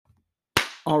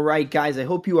All right, guys, I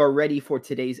hope you are ready for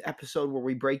today's episode where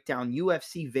we break down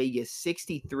UFC Vegas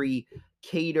 63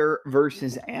 Kattar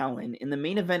versus Allen. In the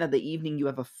main event of the evening, you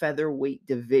have a featherweight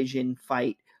division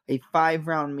fight, a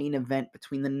 5-round main event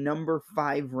between the number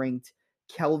 5 ranked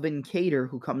Kelvin Kattar,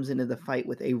 who comes into the fight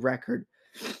with a record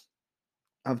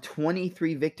of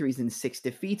 23 victories and 6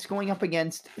 defeats, going up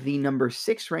against the number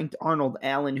 6 ranked Arnold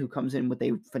Allen, who comes in with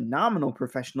a phenomenal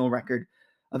professional record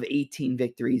of 18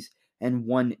 victories and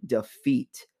 1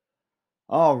 defeat.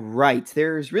 All right.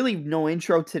 There's really no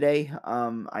intro today.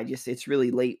 It's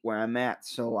really late where I'm at,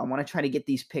 so I want to try to get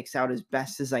these picks out as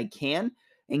best as I can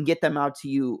and get them out to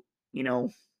you. You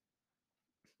know,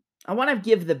 I want to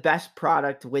give the best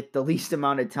product with the least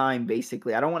amount of time,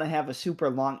 basically. I don't want to have a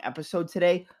super long episode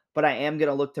today, but I am going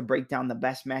to look to break down the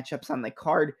best matchups on the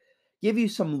card, give you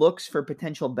some looks for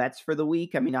potential bets for the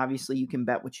week. I mean, obviously, you can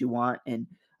bet what you want, and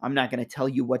I'm not going to tell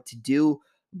you what to do,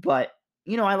 but,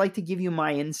 I like to give you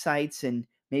my insights and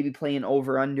maybe playing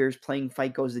over unders, playing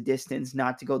fight goes the distance,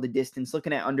 not to go the distance,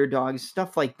 looking at underdogs,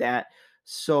 stuff like that.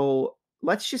 So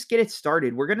let's just get it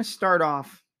started. We're going to start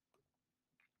off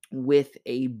with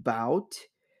a bout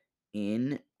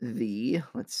in the,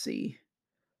 let's see,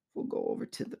 we'll go over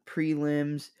to the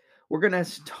prelims. We're going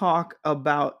to talk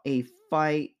about a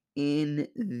fight in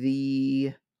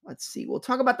the, let's see, we'll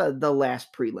talk about the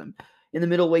last prelim. In the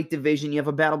middleweight division, you have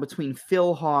a battle between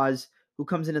Phil Hawes, who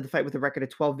comes into the fight with a record of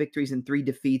 12 victories and 3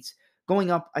 defeats,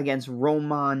 going up against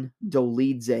Roman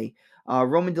Dolidze.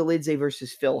 Roman Dolidze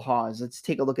versus Phil Hawes. Let's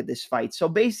take a look at this fight. So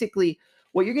basically,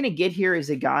 what you're going to get here is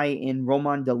a guy in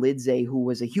Roman Dolidze who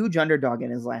was a huge underdog in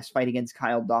his last fight against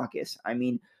Kyle Daukaus. I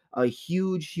mean, a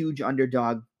huge, huge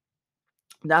underdog.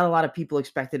 Not a lot of people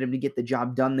expected him to get the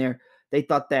job done there. They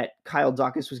thought that Kyle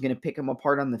Daukaus was going to pick him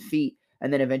apart on the feet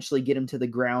and then eventually get him to the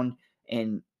ground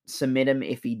and submit him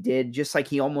if he did, just like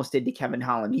he almost did to Kevin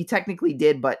Holland. He technically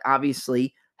did, but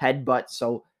obviously headbutt,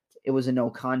 so it was a no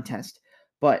contest.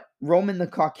 But Roman the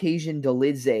Caucasian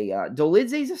Dolidze,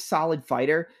 Dolidze's a solid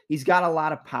fighter. He's got a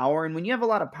lot of power, and when you have a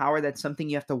lot of power, that's something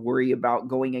you have to worry about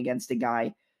going against a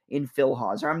guy in Phil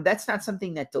Hawes. That's not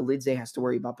something that Dolidze has to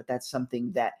worry about, but that's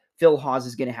something that Phil Hawes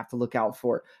is going to have to look out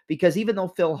for, because even though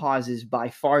Phil Hawes is by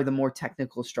far the more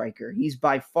technical striker, he's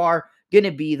by far going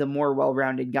to be the more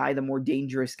well-rounded guy, the more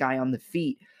dangerous guy on the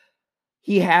feet.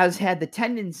 He has had the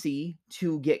tendency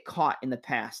to get caught in the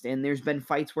past, and there's been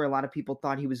fights where a lot of people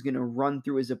thought he was going to run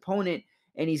through his opponent,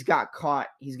 and he's got caught,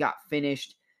 he's got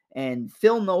finished. And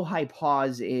Phil No Hype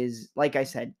Hawes is, like I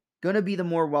said, going to be the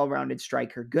more well-rounded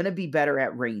striker, going to be better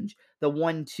at range, the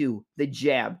 1-2, the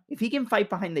jab. If he can fight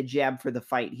behind the jab for the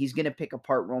fight, he's going to pick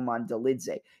apart Roman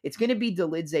Dolidze. It's going to be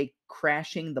Dolidze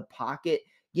crashing the pocket,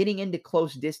 getting into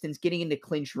close distance, getting into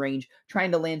clinch range,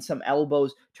 trying to land some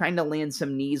elbows, trying to land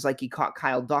some knees like he caught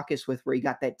Kyle Daukaus with, where he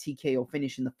got that TKO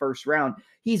finish in the first round.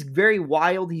 He's very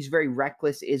wild. He's very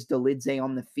reckless, is Dolidze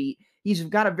on the feet. He's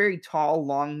got a very tall,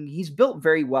 long, he's built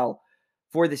very well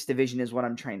for this division is what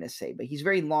I'm trying to say. But he's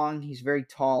very long, he's very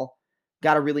tall,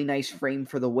 got a really nice frame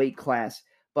for the weight class.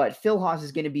 But Phil Hawes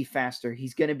is going to be faster.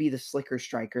 He's going to be the slicker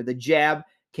striker. The jab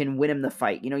can win him the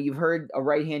fight. You've heard a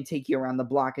right hand take you around the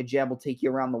block, a jab will take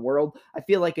you around the world. I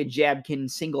feel like a jab can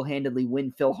single-handedly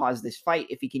win Phil Hawes this fight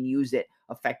if he can use it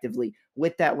effectively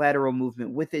with that lateral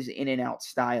movement, with his in and out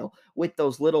style, with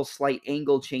those little slight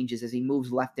angle changes as he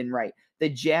moves left and right. The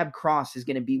jab cross is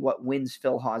going to be what wins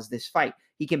Phil Hawes this fight.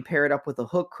 He can pair it up with a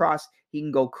hook cross. He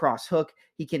can go cross hook.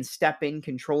 He can step in,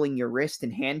 controlling your wrist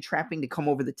and hand trapping to come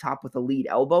over the top with a lead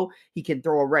elbow. He can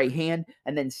throw a right hand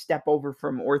and then step over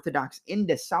from orthodox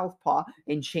into southpaw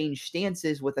and change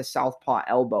stances with a southpaw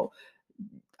elbow.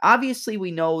 Obviously,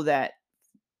 we know that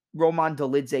Roman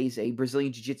Dolidze is a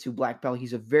Brazilian Jiu-Jitsu black belt.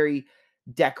 He's a very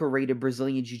decorated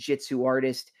Brazilian Jiu-Jitsu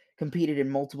artist, competed in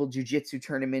multiple Jiu-Jitsu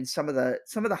tournaments, some of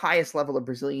the highest level of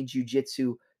Brazilian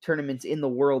Jiu-Jitsu tournaments in the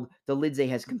world Dolidze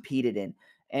has competed in.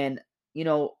 And,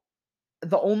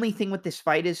 the only thing with this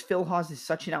fight is Phil Hawes is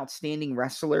such an outstanding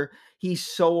wrestler. He's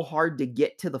so hard to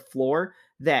get to the floor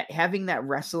that having that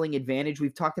wrestling advantage,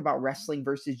 we've talked about wrestling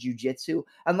versus jiu-jitsu,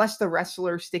 unless the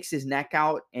wrestler sticks his neck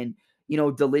out and,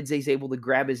 Dolidze is able to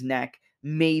grab his neck,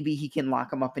 maybe he can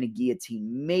lock him up in a guillotine.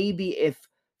 Maybe if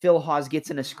Phil Hawes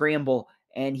gets in a scramble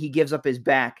and he gives up his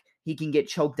back, he can get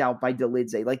choked out by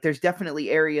Dolidze. Like, there's definitely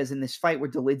areas in this fight where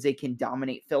Dolidze can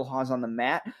dominate Phil Hawes on the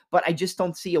mat, but I just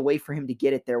don't see a way for him to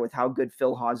get it there with how good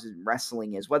Phil Hawes'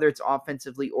 wrestling is, whether it's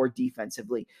offensively or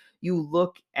defensively. You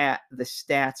look at the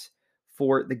stats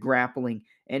for the grappling,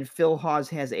 and Phil Hawes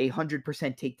has a 100%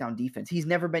 takedown defense. He's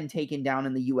never been taken down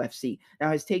in the UFC.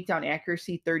 Now, his takedown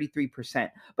accuracy,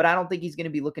 33%, but I don't think he's going to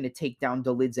be looking to take down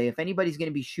Dolidze. If anybody's going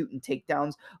to be shooting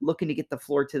takedowns, looking to get the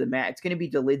floor to the mat, it's going to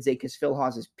be Dolidze because Phil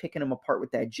Hawes is picking him apart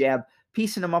with that jab,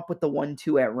 piecing him up with the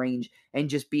 1-2 at range, and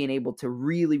just being able to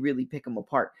really, really pick him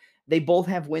apart. They both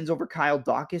have wins over Kyle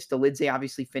Daukaus. Dolidze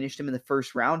obviously finished him in the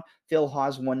first round. Phil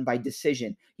Hawes won by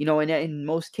decision. You know, and in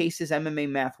most cases, MMA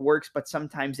math works, but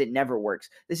sometimes it never works.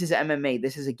 This is MMA.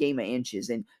 This is a game of inches.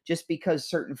 And just because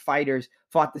certain fighters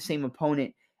fought the same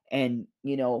opponent and,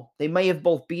 you know, they may have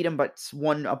both beat him, but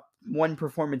one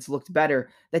performance looked better,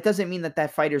 that doesn't mean that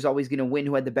that fighter is always going to win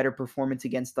who had the better performance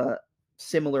against a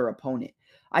similar opponent.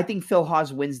 I think Phil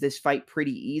Hawes wins this fight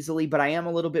pretty easily, but I am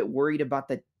a little bit worried about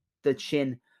the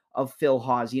chin of Phil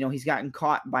Hawes. You know, he's gotten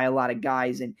caught by a lot of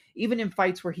guys, and even in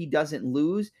fights where he doesn't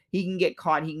lose, he can get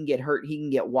caught, he can get hurt, he can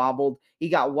get wobbled. He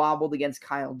got wobbled against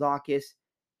Kyle Daukaus.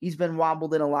 He's been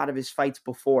wobbled in a lot of his fights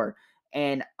before,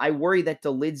 and I worry that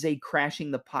Dolidze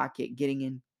crashing the pocket,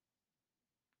 getting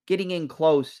in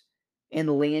close and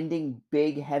landing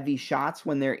big, heavy shots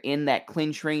when they're in that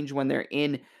clinch range, when they're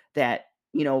in that,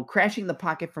 you know, crashing the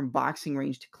pocket from boxing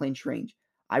range to clinch range.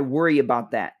 I worry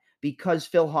about that because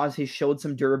Phil Hawes has showed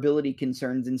some durability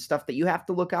concerns and stuff that you have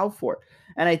to look out for.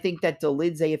 And I think that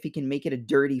Dolidze, if he can make it a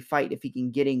dirty fight, if he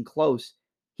can get in close,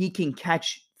 he can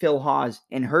catch Phil Hawes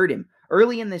and hurt him.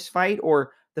 Early in this fight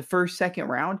or the first, second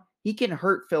round, he can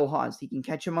hurt Phil Hawes. He can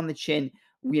catch him on the chin,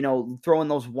 you know, throwing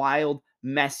those wild,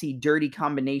 messy, dirty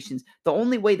combinations. The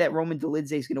only way that Roman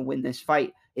Dolidze is going to win this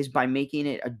fight is by making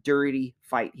it a dirty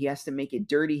fight. He has to make it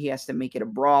dirty. He has to make it a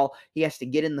brawl. He has to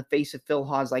get in the face of Phil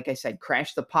Hawes, like I said,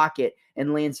 crash the pocket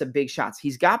and land some big shots.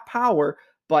 He's got power,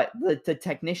 but the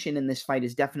technician in this fight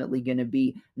is definitely going to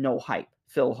be no hype,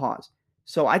 Phil Hawes.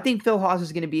 So I think Phil Hawes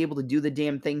is going to be able to do the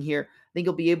damn thing here. I think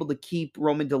he'll be able to keep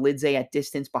Roman Dolidze at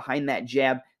distance behind that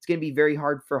jab. It's going to be very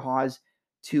hard for Hawes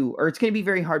it's going to be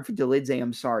very hard for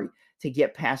Dolidze, to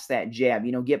get past that jab,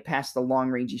 you know, get past the long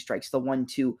range he strikes, the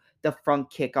 1-2, the front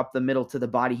kick up the middle to the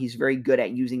body. He's very good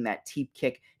at using that teep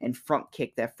kick and front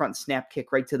kick, that front snap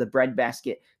kick right to the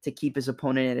breadbasket to keep his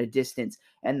opponent at a distance.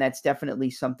 And that's definitely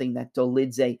something that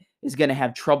Dolidze is going to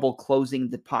have trouble closing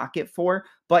the pocket for.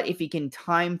 But if he can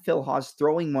time Phil Hawes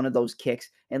throwing one of those kicks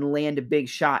and land a big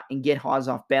shot and get Hawes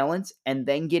off balance and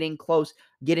then get in close,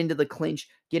 get into the clinch,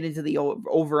 get into the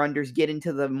over-unders, get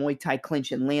into the Muay Thai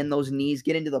clinch and land those knees,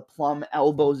 get into the plum,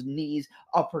 elbows, knees,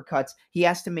 uppercuts. He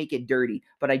has to make it dirty,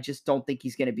 but I just don't think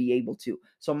he's going to be able to.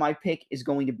 So my pick is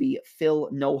going to be Phil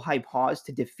No Hype Hawes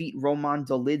to defeat Roman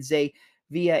Dolidze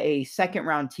via a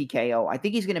second-round TKO. I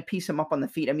think he's going to piece him up on the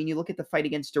feet. I mean, you look at the fight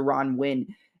against Deron Winn,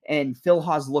 and Phil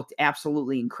Hawes looked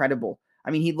absolutely incredible. I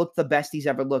mean, he looked the best he's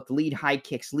ever looked. Lead high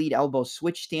kicks, lead elbows,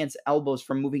 switch stance elbows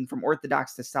from moving from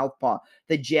orthodox to southpaw,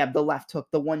 the jab, the left hook,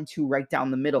 the 1-2 right down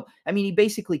the middle. I mean, he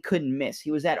basically couldn't miss. He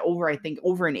was at over an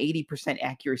 80%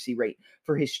 accuracy rate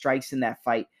for his strikes in that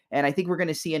fight. And I think we're going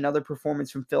to see another performance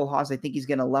from Phil Hawes. I think he's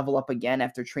going to level up again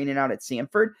after training out at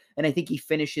Sanford. And I think he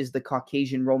finishes the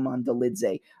Caucasian Roman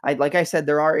Dolidze. Like I said,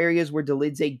 there are areas where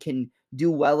Dolidze can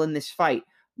do well in this fight,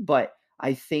 but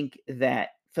I think that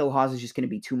Phil Hawes is just going to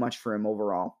be too much for him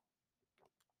overall.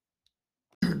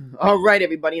 All right,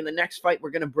 everybody. In the next fight we're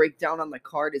going to break down on the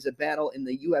card is a battle in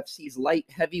the UFC's light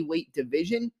heavyweight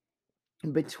division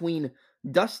between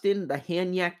Dustin the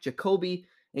Hanyak Jacoby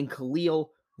and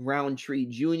Khalil Roundtree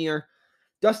Jr.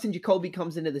 Dustin Jacoby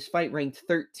comes into this fight ranked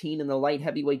 13 in the light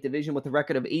heavyweight division with a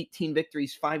record of 18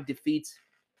 victories, 5 defeats,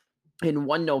 and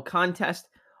 1 no contest.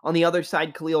 On the other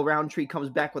side, Khalil Roundtree comes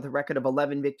back with a record of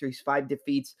 11 victories, 5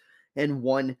 defeats, and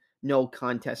 1 no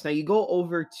contest. Now, you go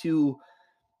over to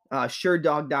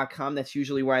SureDog.com. That's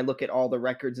usually where I look at all the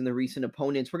records and the recent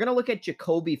opponents. We're going to look at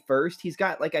Jacoby first. He's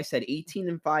got, like I said,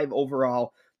 18-5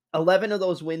 overall. 11 of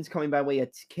those wins coming by way of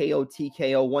KO,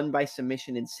 TKO, 1 by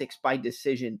submission, and 6 by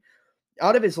decision.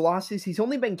 Out of his losses, he's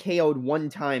only been KO'd 1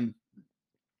 time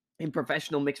in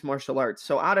professional mixed martial arts.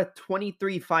 So out of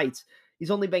 23 fights,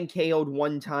 he's only been KO'd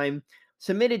 1 time,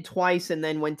 submitted twice, and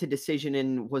then went to decision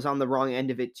and was on the wrong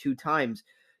end of it 2 times.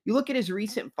 You look at his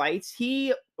recent fights,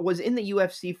 he was in the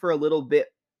UFC for a little bit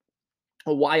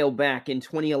a while back in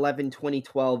 2011,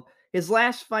 2012. His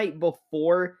last fight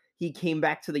before he came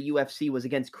back to the UFC was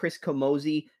against Chris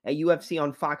Camozzi at UFC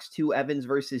on Fox 2, Evans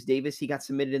versus Davis. He got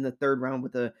submitted in the 3rd round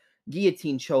with a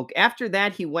guillotine choke. After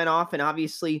that, he went off and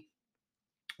obviously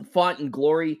fought in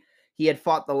Glory. He had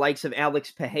fought the likes of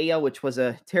Alex Pereira, which was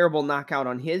a terrible knockout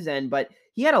on his end, but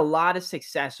he had a lot of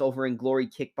success over in Glory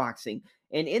Kickboxing.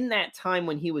 And in that time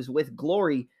when he was with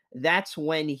Glory, that's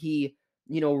when he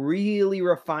really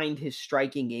refined his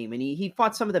striking game. And he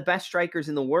fought some of the best strikers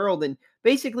in the world and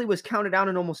basically was counted out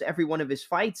in almost every one of his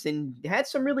fights and had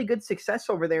some really good success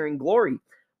over there in Glory.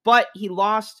 But he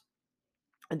lost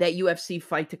that UFC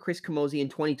fight to Chris Camozzi in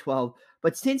 2012.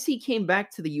 But since he came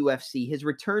back to the UFC, his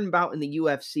return bout in the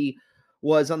UFC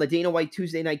was on the Dana White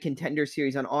Tuesday Night Contender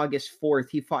Series on August 4th.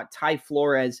 He fought Ty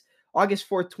Flores. August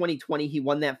 4th, 2020, he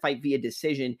won that fight via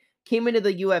decision. Came into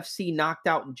the UFC, knocked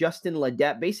out Justin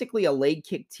Ledette, basically a leg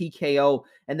kick TKO.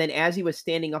 And then as he was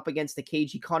standing up against the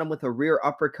cage, he caught him with a rear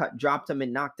uppercut, dropped him,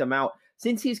 and knocked him out.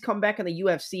 Since he's come back in the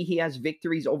UFC, he has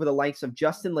victories over the likes of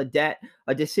Justin Ledette,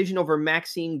 a decision over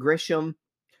Maxime Grisham,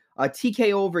 a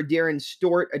TKO over Darren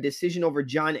Stewart, a decision over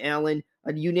John Allen,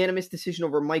 a unanimous decision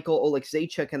over Michael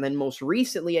Oleksiejczuk, and then most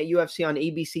recently at UFC on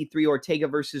ABC3, Ortega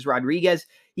versus Rodriguez.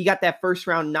 He got that first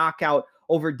round knockout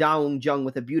over Daung Jung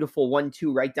with a beautiful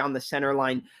 1-2 right down the center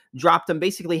line. Dropped him,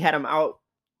 basically had him out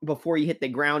before he hit the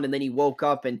ground, and then he woke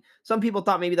up. And some people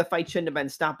thought maybe the fight shouldn't have been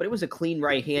stopped, but it was a clean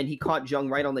right hand. He caught Jung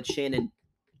right on the chin and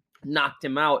knocked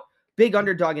him out. Big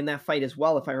underdog in that fight as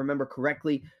well, if I remember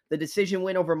correctly. The decision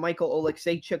win over Michael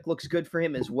Oleksiejczuk looks good for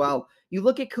him as well. You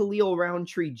look at Khalil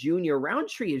Roundtree Jr.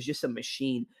 Roundtree is just a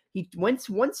machine.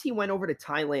 Once he went over to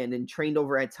Thailand and trained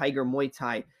over at Tiger Muay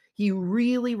Thai, he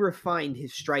really refined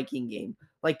his striking game.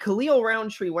 Like Khalil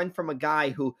Roundtree went from a guy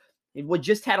who would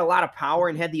just had a lot of power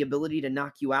and had the ability to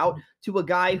knock you out to a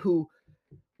guy who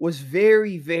was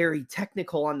very, very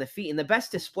technical on the feet. And the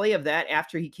best display of that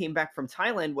after he came back from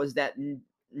Thailand was that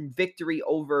victory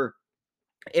over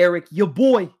Eric, your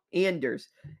boy Anders.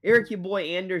 Eric, your boy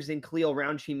Anders and Khalil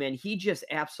Roundtree, man, he just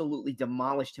absolutely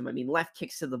demolished him. I mean, left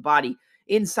kicks to the body,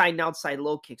 inside and outside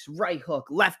low kicks, right hook,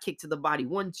 left kick to the body,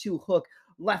 1-2 hook,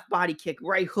 left body kick,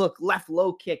 right hook, left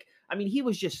low kick. I mean, he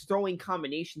was just throwing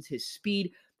combinations, his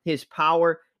speed, his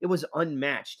power. It was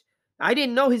unmatched. I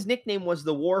didn't know his nickname was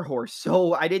the Warhorse,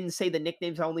 so I didn't say the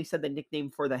nicknames. I only said the nickname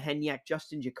for the Henyak,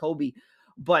 Justin Jacoby.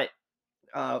 But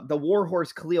the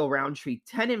Warhorse Khalil Roundtree,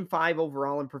 10-5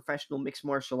 overall in professional mixed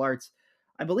martial arts.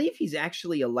 I believe he's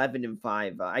actually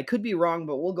 11-5. I could be wrong,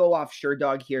 but we'll go off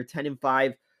Sherdog here.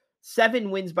 10-5,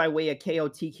 7 wins by way of KO,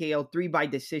 TKO, 3 by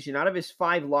decision. Out of his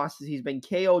 5 losses, he's been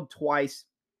KO'd twice,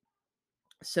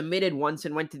 submitted once,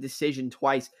 and went to decision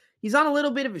twice. He's on a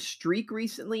little bit of a streak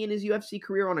recently in his UFC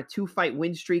career, on a 2-fight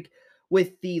win streak,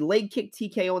 with the leg kick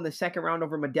TKO in the second round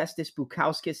over Modestas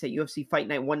Bukauskas at UFC Fight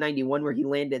Night 191, where he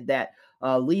landed that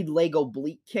lead leg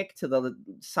oblique kick to the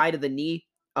side of the knee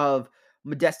of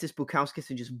Modestas Bukauskas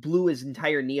and just blew his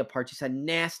entire knee apart. Just a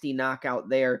nasty knockout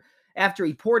there after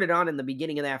he poured it on in the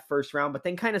beginning of that first round, but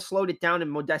then kind of slowed it down, and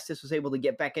Modestas was able to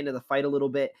get back into the fight a little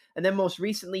bit. And then most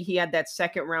recently, he had that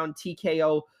second round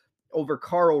TKO over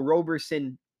Carl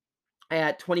Roberson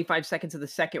at 25 seconds of the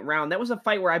second round. That was a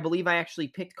fight where I believe I actually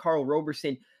picked Carl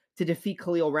Roberson to defeat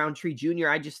Khalil Roundtree Jr.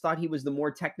 I just thought he was the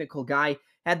more technical guy,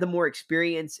 had the more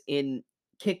experience in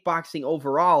kickboxing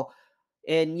overall.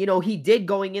 And, he did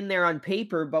going in there on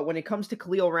paper, but when it comes to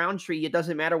Khalil Roundtree, it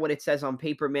doesn't matter what it says on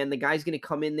paper, man. The guy's going to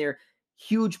come in there,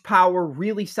 huge power,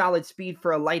 really solid speed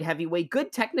for a light heavyweight,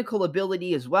 good technical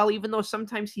ability as well, even though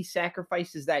sometimes he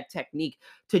sacrifices that technique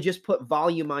to just put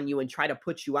volume on you and try to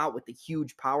put you out with the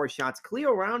huge power shots.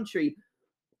 Khalil Roundtree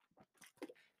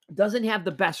doesn't have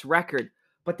the best record,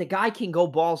 but the guy can go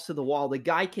balls to the wall. The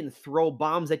guy can throw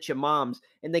bombs at your moms.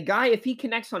 And the guy, if he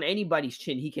connects on anybody's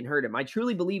chin, he can hurt him. I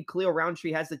truly believe Khalil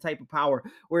Roundtree has the type of power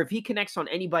where if he connects on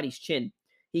anybody's chin,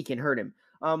 he can hurt him.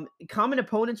 Common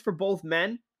opponents for both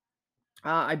men.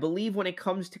 I believe when it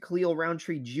comes to Khalil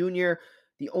Roundtree Jr.,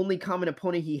 the only common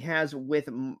opponent he has with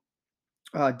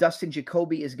Dustin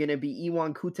Jacoby is going to be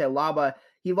Iwan Kutelaba.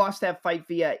 He lost that fight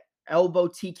via elbow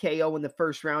TKO in the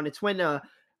first round. It's when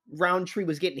Roundtree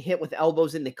was getting hit with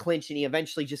elbows in the clinch, and he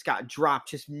eventually just got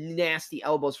dropped. Just nasty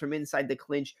elbows from inside the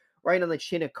clinch, right on the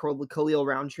chin of Khalil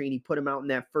Roundtree, and he put him out in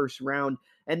that first round.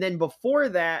 And then before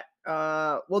that,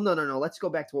 no. Let's go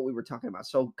back to what we were talking about.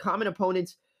 So common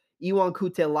opponents, Iwan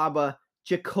Kutelaba.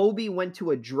 Jacoby went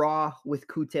to a draw with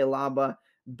Kutelaba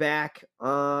back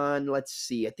on, let's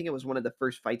see, I think it was one of the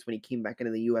first fights when he came back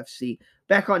into the UFC.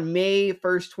 Back on May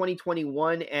 1st,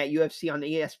 2021 at UFC on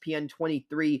ESPN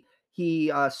 23,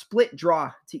 he split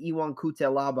draw to Iwan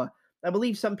Kutelaba. I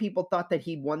believe some people thought that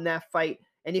he'd won that fight,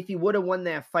 and if he would have won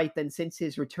that fight, then since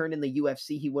his return in the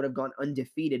UFC, he would have gone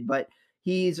undefeated. But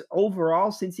he's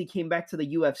overall, since he came back to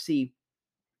the UFC,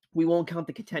 we won't count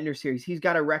the Contender Series. He's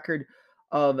got a record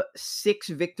of 6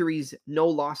 victories, no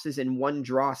losses, and 1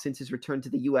 draw since his return to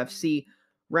the UFC.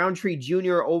 Roundtree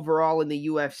Jr. overall in the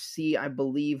UFC, I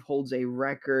believe, holds a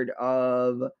record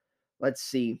of, let's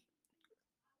see,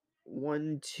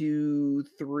 1, 2,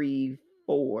 3,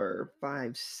 four,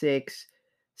 five, six,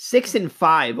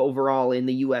 6-5 overall in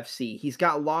the UFC. He's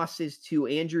got losses to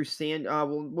Andrew Sand.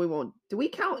 Well, we won't. Do we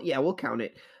count? Yeah, we'll count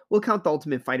it. We'll count the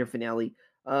Ultimate Fighter finale.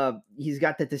 He's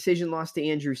got the decision loss to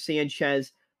Andrew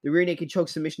Sanchez, the rear naked choke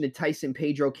submission to Tyson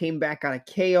Pedro. Came back on a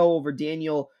KO over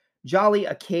Daniel Jolly,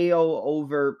 a KO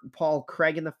over Paul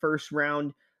Craig in the first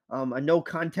round. A no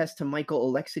contest to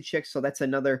Michael Oleksiejczuk, so that's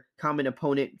another common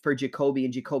opponent for Jacoby,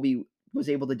 and Jacoby was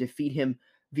able to defeat him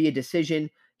via decision.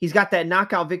 He's got that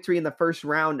knockout victory in the first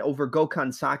round over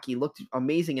Gokhan Saki. Looked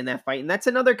amazing in that fight. And that's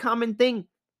another common thing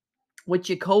with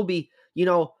Jacoby. You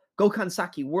know, Gokhan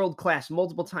Saki, world-class,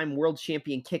 multiple-time world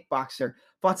champion kickboxer.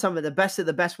 Fought some of the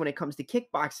best when it comes to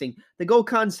kickboxing. The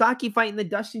Gokhan Saki fight and the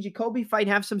Dustin Jacoby fight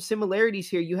have some similarities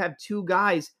here. You have two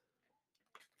guys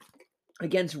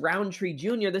against Roundtree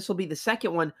Jr. This will be the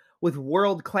second one with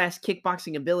world-class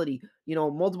kickboxing ability. You know,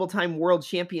 multiple-time world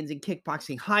champions in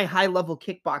kickboxing, high-level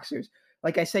kickboxers.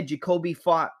 Like I said, Jacoby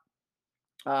fought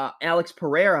Alex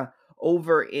Pereira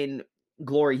over in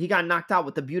Glory. He got knocked out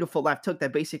with the beautiful left hook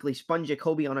that basically spun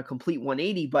Jacoby on a complete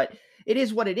 180, but it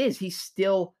is what it is. He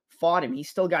still fought him. He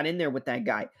still got in there with that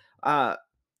guy.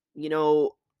 You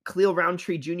know, Khalil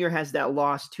Roundtree Jr. has that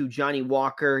loss to Johnny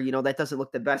Walker. You know, that doesn't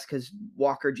look the best because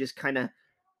Walker just kind of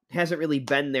hasn't really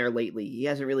been there lately. He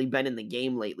hasn't really been in the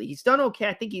game lately. He's done okay.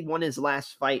 I think he won his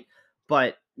last fight,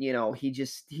 but, you know,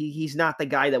 he's not the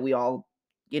guy that we all,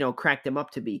 you know, cracked him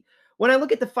up to be. When I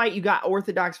look at the fight, you got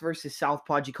Orthodox versus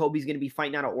Southpaw. Jacoby's going to be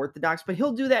fighting out of Orthodox, but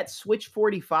he'll do that switch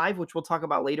 45, which we'll talk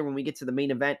about later when we get to the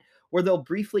main event, where they'll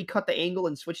briefly cut the angle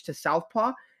and switch to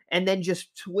Southpaw, and then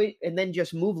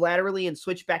just move laterally and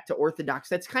switch back to Orthodox.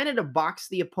 That's kind of to box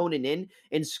the opponent in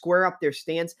and square up their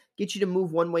stance, get you to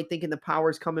move one way thinking the power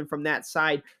is coming from that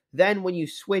side. Then when you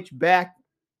switch back,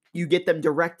 you get them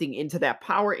directing into that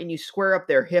power and you square up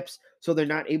their hips so they're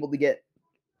not able to get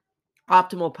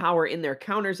optimal power in their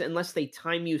counters unless they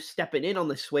time you stepping in on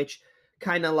the switch,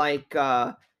 kind of like,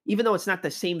 even though it's not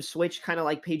the same switch, kind of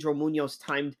like Pedro Munoz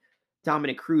timed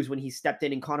Dominic Cruz when he stepped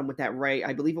in and caught him with that right.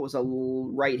 I believe it was a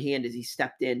right hand as he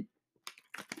stepped in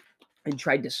and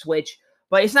tried to switch.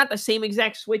 But it's not the same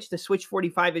exact switch. The switch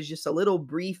 45 is just a little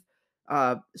brief.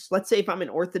 Let's say if I'm an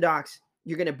Orthodox,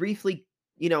 you're going to briefly,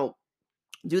 you know,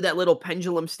 do that little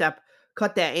pendulum step,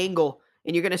 cut that angle,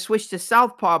 and you're going to switch to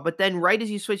Southpaw. But then right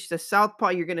as you switch to Southpaw,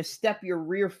 you're going to step your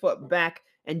rear foot back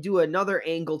and do another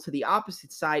angle to the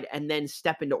opposite side and then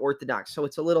step into Orthodox. So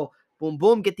it's a little boom,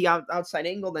 boom, get the outside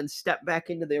angle, then step back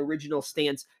into the original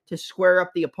stance to square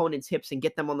up the opponent's hips and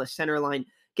get them on the center line,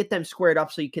 get them squared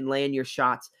up so you can land your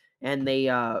shots. And they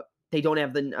don't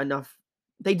have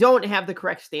they don't have the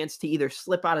correct stance to either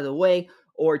slip out of the way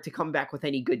or to come back with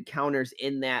any good counters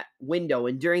in that window.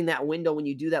 And during that window, when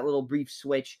you do that little brief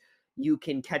switch, you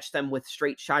can catch them with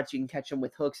straight shots. You can catch them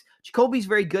with hooks. Jacoby's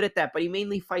very good at that, but he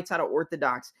mainly fights out of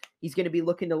Orthodox. He's going to be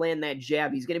looking to land that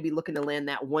jab. He's going to be looking to land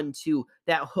that 1-2,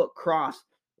 that hook cross.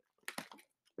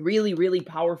 Really, really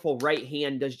powerful right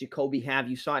hand does Jacoby have.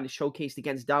 You saw it showcased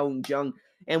against Dawoon Jung.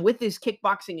 And with his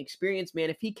kickboxing experience,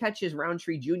 man, if he catches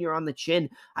Roundtree Jr. on the chin,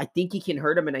 I think he can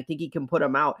hurt him and I think he can put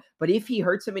him out. But if he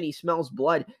hurts him and he smells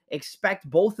blood, expect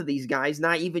both of these guys,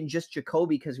 not even just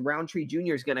Jacoby, because Roundtree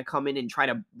Jr. is going to come in and try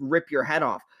to rip your head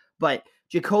off. But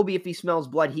Jacoby, if he smells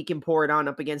blood, he can pour it on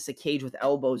up against the cage with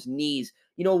elbows, knees.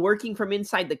 You know, working from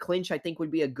inside the clinch, I think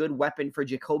would be a good weapon for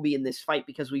Jacoby in this fight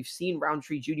because we've seen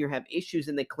Roundtree Jr. have issues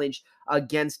in the clinch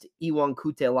against Iwan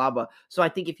Kutelaba. So I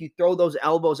think if you throw those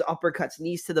elbows, uppercuts,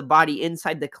 knees to the body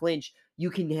inside the clinch, you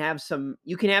can have some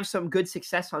good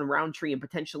success on Roundtree and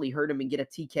potentially hurt him and get a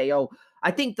TKO.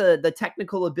 I think the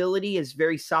technical ability is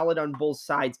very solid on both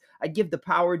sides. I'd give the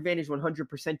power advantage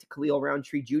 100% to Khalil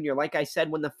Roundtree Jr. Like I said,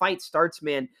 when the fight starts,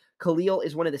 man, Khalil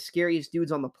is one of the scariest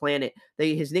dudes on the planet.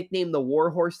 His nickname, the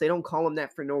War Horse, they don't call him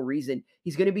that for no reason.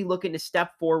 He's going to be looking to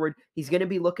step forward. He's going to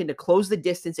be looking to close the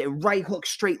distance and right hook,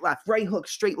 straight left, right hook,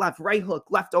 straight left, right hook,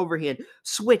 left overhand,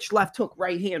 switch, left hook,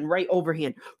 right hand, right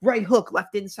overhand, right hook,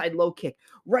 left inside low kick,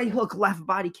 right hook, left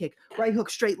body kick, right hook,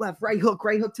 straight left, right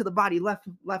hook to the body, left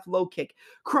low kick,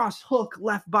 cross hook,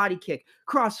 left body kick,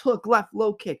 cross hook, left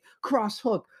low kick, cross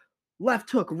hook,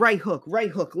 left hook,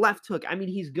 left hook. I mean,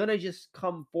 he's going to just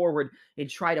come forward and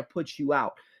try to put you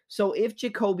out. So if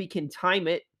Jacoby can time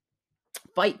it,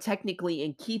 fight technically,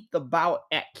 and keep the bout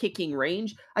at kicking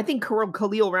range, I think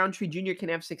Khalil Roundtree Jr. can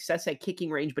have success at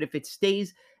kicking range. But if it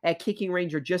stays at kicking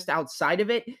range or just outside of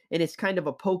it, and it's kind of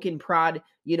a poke and prod,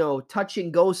 you know, touch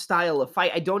and go style of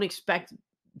fight, I don't expect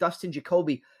Dustin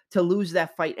Jacoby to lose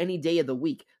that fight any day of the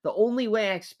week. The only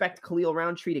way I expect Khalil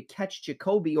Roundtree to catch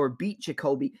Jacoby or beat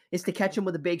Jacoby is to catch him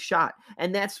with a big shot.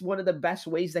 And that's one of the best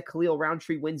ways that Khalil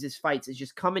Roundtree wins his fights, is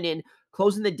just coming in,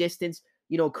 closing the distance,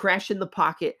 crashing the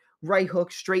pocket, right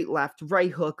hook, straight left,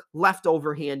 right hook, left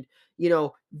overhand,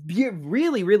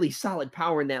 really, really solid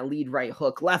power in that lead right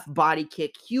hook, left body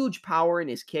kick, huge power in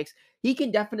his kicks. He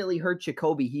can definitely hurt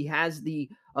Jacoby. He has the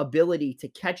ability to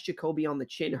catch Jacoby on the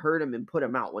chin, hurt him, and put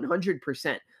him out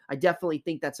 100%. I definitely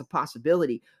think that's a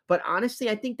possibility. But honestly,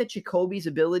 I think that Jacoby's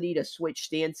ability to switch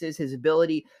stances, his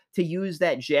ability to use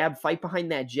that jab, fight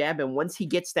behind that jab, and once he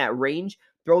gets that range,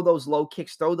 throw those low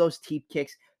kicks, throw those teep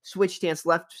kicks, switch stance,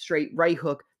 left straight, right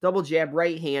hook, double jab,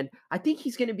 right hand. I think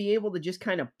he's going to be able to just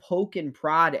kind of poke and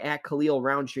prod at Khalil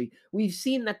Roundtree. We've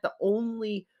seen that the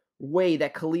only way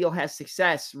that Khalil has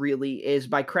success really is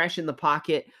by crashing the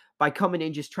pocket, by coming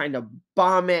in, just trying to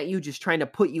bomb at you, just trying to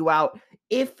put you out.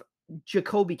 If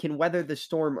Jacoby can weather the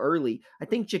storm early, I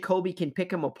think Jacoby can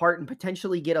pick him apart and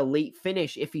potentially get a late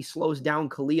finish if he slows down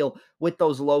Khalil with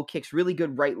those low kicks. Really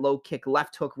good right low kick,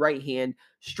 left hook, right hand,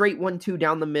 straight 1-2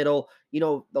 down the middle.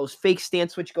 Those fake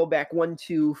stance switch, go back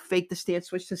 1-2, fake the stance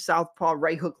switch to southpaw,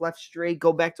 right hook, left straight,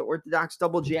 go back to orthodox,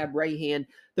 double jab, right hand.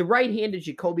 The right-handed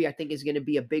Jacoby, I think, is going to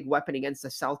be a big weapon against the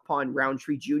southpaw and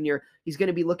Roundtree Jr. He's going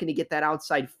to be looking to get that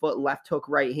outside foot, left hook,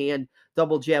 right hand,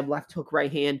 double jab, left hook,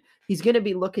 right hand. He's going to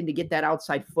be looking to get that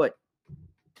outside foot.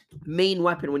 Main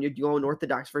weapon when you're going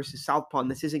orthodox versus southpaw. And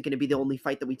this isn't going to be the only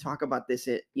fight that we talk about this,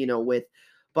 with.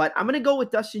 But I'm going to go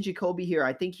with Dustin Jacoby here.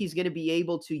 I think he's going to be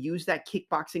able to use that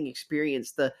kickboxing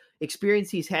experience, the experience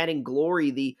he's had in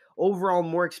Glory, the overall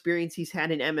more experience he's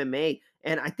had in MMA.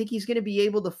 And I think he's going to be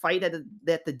able to fight at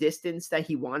the distance that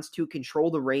he wants to, control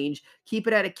the range, keep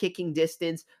it at a kicking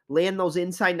distance, land those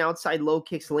inside and outside low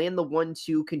kicks, land the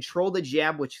 1-2, control the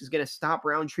jab, which is going to stop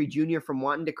Roundtree Jr. from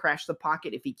wanting to crash the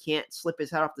pocket if he can't slip his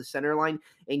head off the center line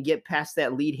and get past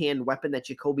that lead hand weapon that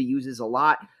Jacoby uses a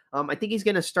lot. I think he's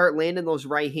going to start landing those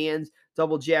right hands,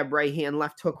 double jab, right hand,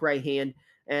 left hook, right hand.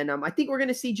 And I think we're going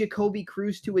to see Jacoby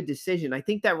cruise to a decision. I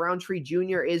think that Roundtree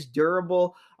Jr. is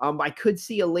durable. I could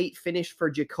see a late finish for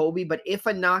Jacoby, but if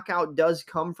a knockout does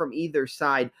come from either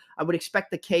side, I would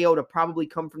expect the KO to probably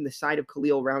come from the side of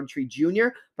Khalil Roundtree Jr.,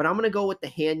 but I'm going to go with the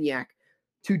Hanyak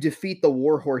to defeat the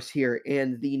Warhorse here,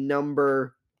 and the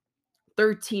number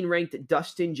 13 ranked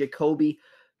Dustin Jacoby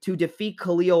to defeat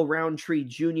Khalil Roundtree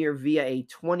Jr. via a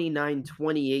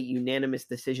 29-28 unanimous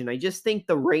decision. I just think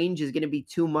the range is going to be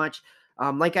too much.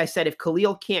 Like I said, if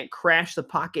Khalil can't crash the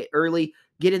pocket early,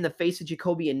 get in the face of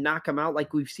Jacoby and knock him out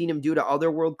like we've seen him do to other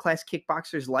world-class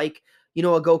kickboxers like, a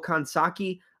Gokhan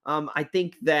Saki, I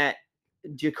think that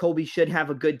Jacoby should have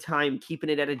a good time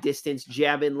keeping it at a distance,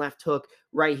 jabbing, left hook,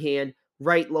 right hand,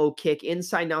 right low kick,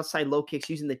 inside and outside low kicks,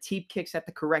 using the teep kicks at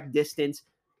the correct distance,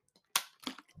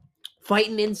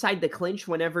 fighting inside the clinch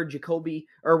whenever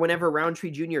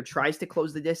Roundtree Jr. tries to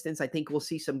close the distance. I think we'll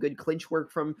see some good clinch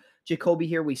work from Jacoby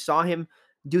here. We saw him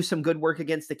do some good work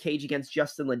against the cage against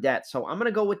Justin Ledet. So I'm going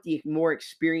to go with the more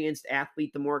experienced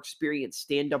athlete, the more experienced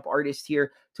stand-up artist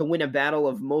here to win a battle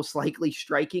of most likely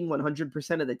striking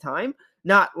 100% of the time.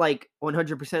 Not like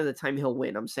 100% of the time he'll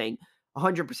win. I'm saying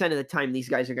 100% of the time these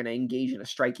guys are going to engage in a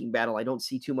striking battle. I don't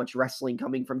see too much wrestling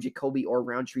coming from Jacoby or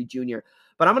Roundtree Jr.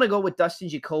 But I'm going to go with Dustin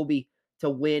Jacoby to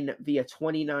win via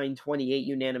 29-28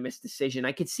 unanimous decision.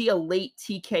 I could see a late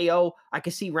TKO. I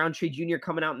could see Roundtree Jr.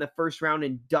 coming out in the first round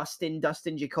and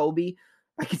Dustin Jacoby.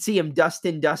 I could see him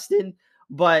Dustin,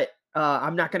 but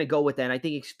I'm not going to go with that. I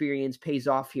think experience pays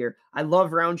off here. I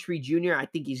love Roundtree Jr. I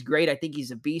think he's great. I think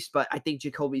he's a beast, but I think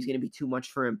Jacoby's going to be too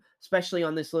much for him, especially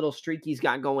on this little streak he's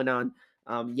got going on.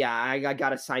 I got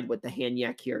to side with the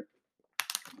Hanyak here.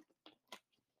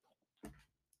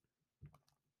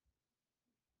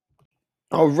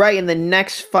 All right, and the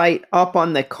next fight up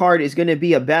on the card is going to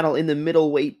be a battle in the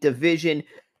middleweight division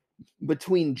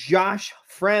between Josh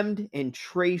Fremd and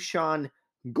Tresean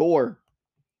Gore.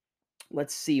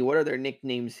 Let's see, what are their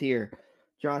nicknames here?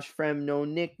 Josh Fremd, no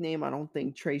nickname. I don't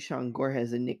think Tresean Gore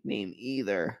has a nickname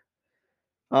either.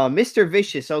 Mr.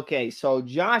 Vicious. Okay, so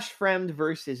Josh Fremd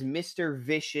versus Mr.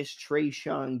 Vicious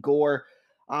Tresean Gore.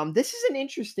 This is an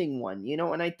interesting one,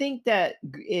 and I think that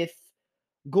if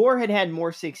Gore had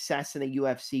more success in the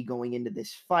UFC going into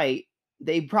this fight,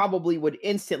 they probably would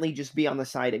instantly just be on the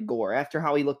side of Gore after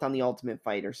how he looked on The Ultimate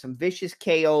Fighter. Some vicious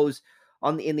KOs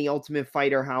in the Ultimate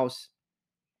Fighter house.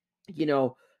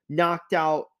 Knocked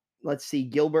out, let's see,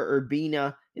 Gilbert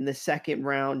Urbina in the second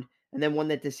round, and then won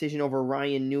that decision over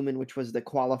Ryan Newman, which was the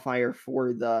qualifier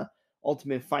for the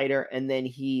Ultimate Fighter, and then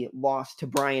he lost to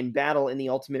Brian Battle in the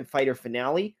Ultimate Fighter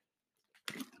finale.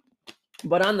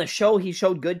 But on the show, he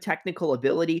showed good technical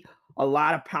ability, a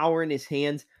lot of power in his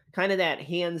hands, kind of that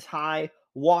hands high,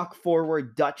 walk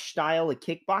forward Dutch style of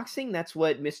kickboxing. That's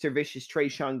what Mr. Vicious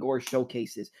Tresean Gore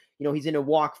showcases. He's in a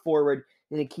walk forward,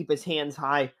 and to keep his hands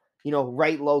high,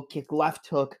 right low kick, left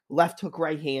hook,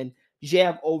 right hand,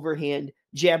 jab overhand,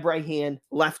 jab right hand,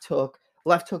 left hook,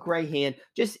 right hand.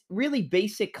 Just really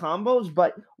basic combos,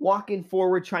 but walking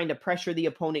forward, trying to pressure the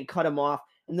opponent, cut him off,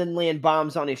 and then land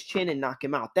bombs on his chin and knock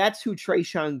him out. That's who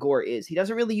Tresean Gore is. He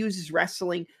doesn't really use his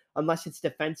wrestling unless it's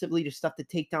defensively to stuff the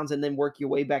takedowns and then work your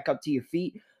way back up to your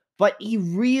feet. But he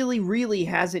really, really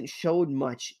hasn't showed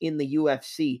much in the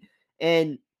UFC.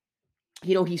 And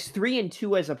he's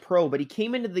 3-2 as a pro, but he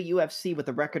came into the UFC with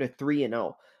a record of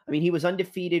 3-0. I mean, he was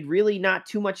undefeated, really not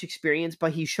too much experience,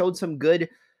 but he showed some good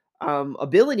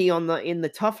ability in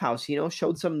the tough house.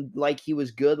 Showed some like he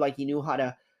was good, like he knew how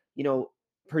to, you know,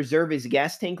 preserve his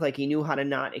gas tank, like he knew how to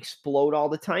not explode all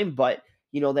the time. But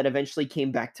that eventually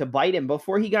came back to bite him.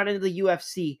 Before he got into the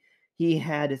UFC, he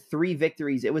had 3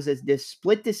 victories. It was this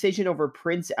split decision over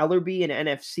Prince Ellerby in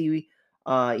NFC.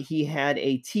 He had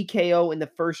a TKO in the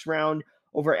first round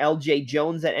over LJ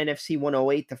Jones at NFC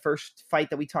 108. The first fight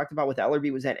that we talked about with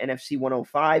Ellerby was at NFC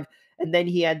 105. And then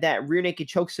he had that rear naked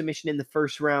choke submission in the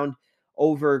first round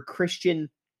over Christian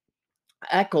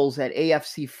Eccles at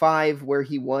AFC 5, where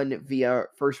he won via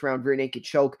first round rear naked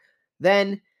choke.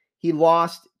 Then he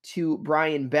lost to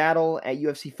Brian Battle at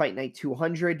UFC Fight Night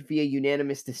 200 via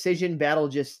unanimous decision. Battle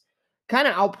just kind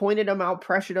of outpointed him,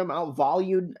 outpressured him,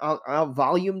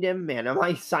 outvolumed him. Man,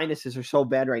 my sinuses are so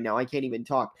bad right now. I can't even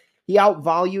talk. He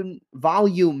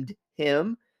volumed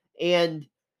him and,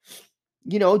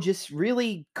 just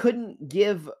really couldn't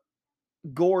give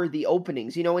Gore the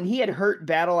openings, and he had hurt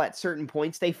Battle at certain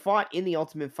points. They fought in the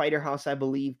Ultimate Fighter House, I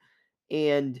believe,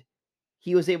 and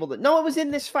he was able to. No, it was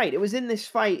in this fight. It was in this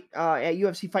fight at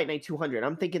UFC Fight Night 200.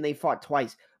 I'm thinking they fought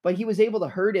twice, but he was able to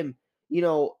hurt him,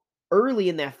 early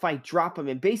in that fight, drop him,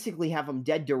 and basically have him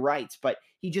dead to rights. But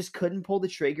he just couldn't pull the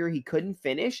trigger. He couldn't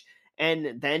finish,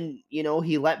 and then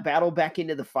he let Battle back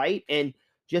into the fight and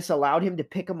just allowed him to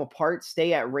pick him apart,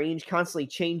 stay at range, constantly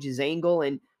change his angle,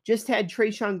 and just had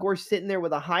Tresean Gore sitting there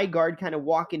with a high guard, kind of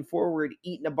walking forward,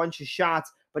 eating a bunch of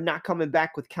shots, but not coming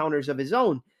back with counters of his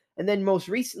own. And then most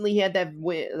recently, he had that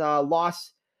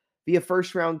loss via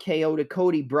first round KO to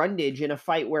Cody Brundage in a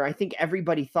fight where I think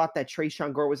everybody thought that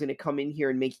Tresean Gore was going to come in here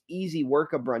and make easy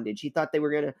work of Brundage. They thought he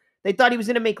was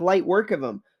going to make light work of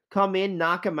him, come in,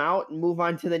 knock him out, and move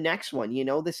on to the next one.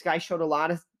 This guy showed a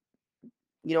lot of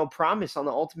promise on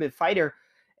the Ultimate Fighter,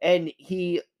 and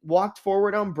he walked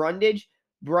forward on Brundage.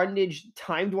 Brundage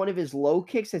timed one of his low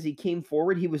kicks as he came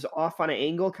forward. He was off on an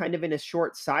angle, kind of in a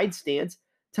short side stance.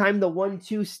 Timed the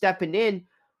 1-2 stepping in,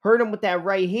 hurt him with that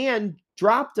right hand,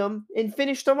 dropped him, and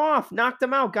finished him off. Knocked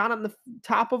him out, got on the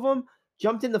top of him,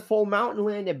 jumped in the full mount and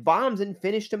landed bombs and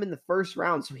finished him in the first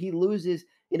round. So he loses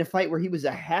in a fight where he was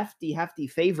a hefty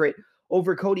favorite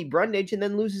over Cody Brundage, and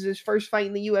then loses his first fight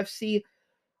in the UFC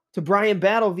to Brian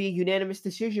Battle via unanimous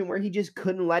decision where he just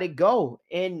couldn't let it go.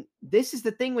 And this is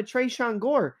the thing with Tresean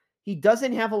Gore. He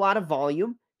doesn't have a lot of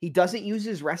volume. He doesn't use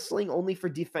his wrestling only for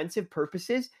defensive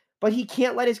purposes, but he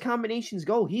can't let his combinations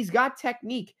go. He's got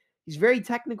technique. He's very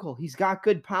technical. He's got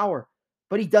good power,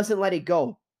 but he doesn't let it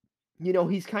go.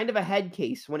 He's kind of a head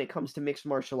case when it comes to mixed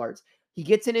martial arts. He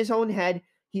gets in his own head.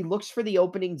 He looks for the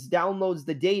openings, downloads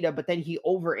the data, but then he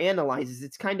overanalyzes.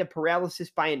 It's kind of paralysis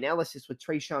by analysis with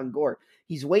Tresean Gore.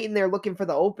 He's waiting there looking for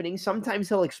the opening. Sometimes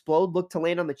he'll explode, look to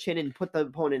land on the chin and put the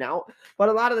opponent out. But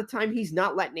a lot of the time, he's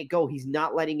not letting it go. He's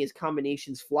not letting his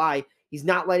combinations fly. He's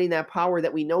not letting that power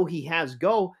that we know he has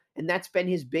go. And that's been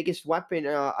his biggest weapon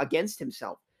against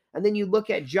himself. And then you look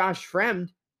at Josh Fremd,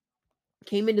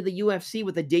 came into the UFC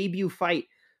with a debut fight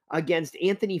against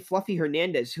Anthony Fluffy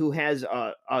Hernandez, who has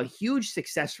a huge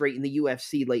success rate in the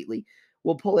UFC lately.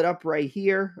 We'll pull it up right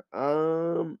here.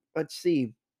 Let's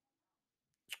see.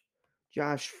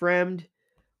 Josh Fremd.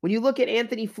 When you look at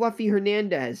Anthony Fluffy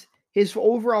Hernandez, his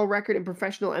overall record in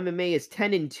professional MMA is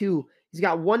 10-2. He's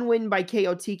got 1 win by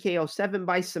KO TKO, 7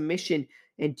 by submission,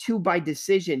 and 2 by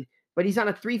decision. But he's on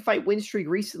a 3-fight win streak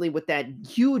recently with that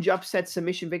huge upset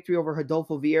submission victory over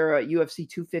Rodolfo Vieira at UFC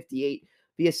 258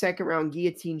 via second round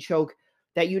guillotine choke.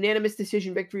 That unanimous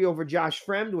decision victory over Josh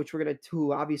Fremd, which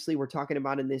we're talking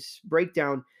about in this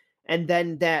breakdown. And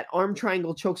then that arm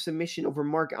triangle choke submission over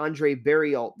Marc-Andre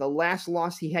Barriault. The last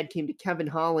loss he had came to Kevin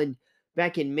Holland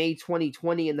back in May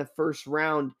 2020 in the first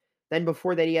round. Then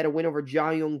before that, he had a win over Ja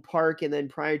Young Park. And then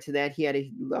prior to that, he had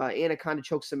a Anaconda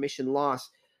choke submission loss.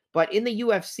 But in the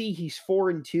UFC, he's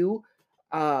 4-2.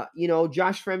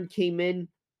 Josh Fremd came in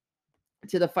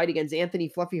to the fight against Anthony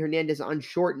Fluffy Hernandez on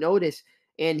short notice,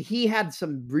 and he had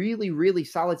some really, really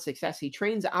solid success. He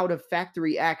trains out of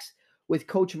Factory X with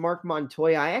Coach Mark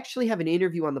Montoya. I actually have an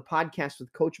interview on the podcast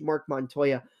with Coach Mark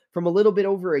Montoya from a little bit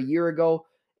over a year ago.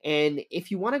 And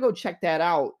if you want to go check that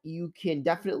out, you can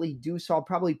definitely do so. I'll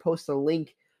probably post a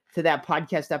link to that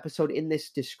podcast episode in this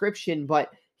description.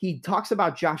 But he talks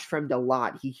about Josh Fremd a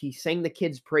lot. He sang the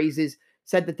kid's praises,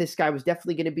 said that this guy was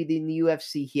definitely going to be in the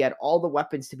UFC. He had all the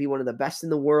weapons to be one of the best in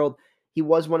the world. He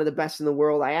was one of the best in the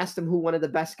world. I asked him who one of the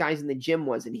best guys in the gym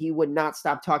was, and he would not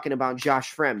stop talking about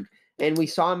Josh Fremd. And we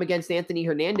saw him against Anthony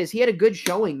Hernandez. He had a good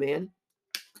showing, man.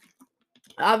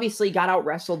 Obviously got out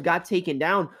wrestled, got taken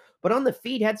down, but on the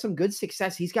feet had some good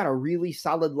success. He's got a really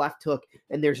solid left hook,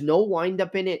 and there's no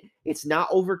windup in it. It's not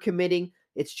overcommitting.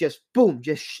 It's just boom,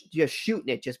 just shooting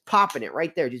it, just popping it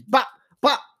right there, just bop,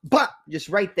 bop, bop, just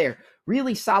right there.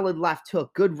 Really solid left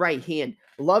hook, good right hand.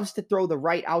 Loves to throw the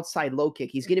right outside low kick.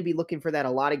 He's going to be looking for that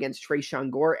a lot against Tresean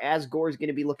Gore, as Gore is going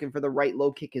to be looking for the right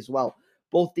low kick as well.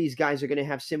 Both these guys are going to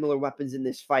have similar weapons in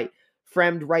this fight.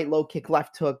 Fremd, right low kick,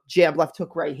 left hook, jab, left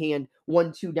hook, right hand,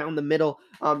 1-2 down the middle.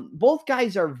 Both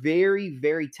guys are very,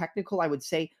 very technical, I would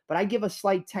say, but I give a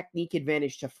slight technique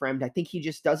advantage to Fremd. I think he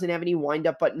just doesn't have any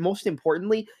windup, but most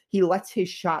importantly, he lets his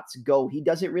shots go. He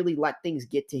doesn't really let things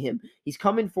get to him. He's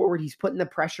coming forward, he's putting the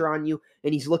pressure on you,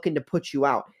 and he's looking to put you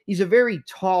out. He's a very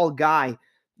tall guy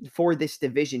for this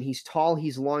division. He's tall,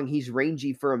 he's long, he's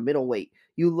rangy for a middleweight.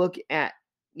 You look at,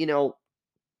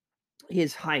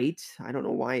 his height. I don't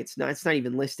know why it's not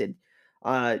even listed.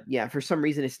 Yeah, for some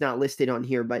reason it's not listed on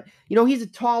here, but he's a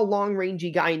tall, long,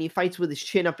 rangy guy, and he fights with his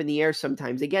chin up in the air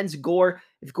sometimes. Against Gore,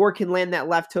 if Gore can land that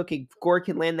left hook, if Gore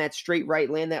can land that straight right,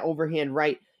 land that overhand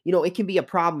right, it can be a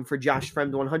problem for Josh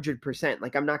Fremd 100%.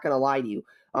 Like, I'm not going to lie to you.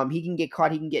 He can get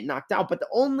caught, he can get knocked out, but the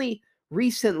only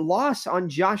recent loss on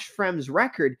Josh Fremd's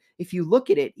record, if you look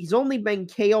at it, he's only been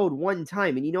KO'd one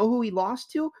time, and you know who he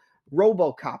lost to?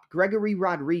 RoboCop, Gregory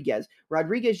Rodriguez.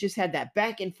 Rodriguez just had that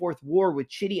back and forth war with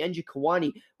Chidi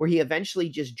Njokuani where he eventually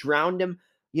just drowned him,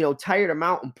 tired him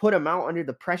out and put him out under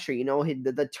the pressure.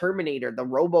 The Terminator, the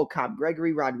RoboCop,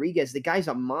 Gregory Rodriguez, the guy's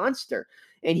a monster.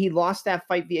 And he lost that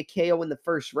fight via KO in the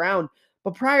first round.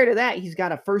 But prior to that, he's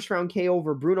got a first round KO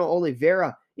over Bruno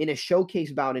Oliveira in a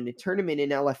showcase bout in a tournament in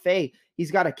LFA.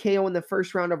 He's got a KO in the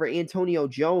first round over Antonio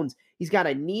Jones. He's got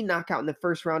a knee knockout in the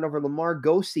first round over Lamar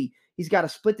Gosey. He's got a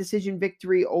split decision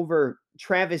victory over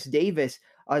Travis Davis,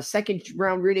 a second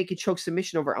round rear naked choke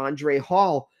submission over Andre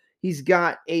Hall. He's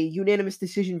got a unanimous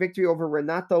decision victory over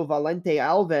Renato Valente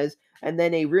Alves, and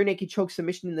then a rear naked choke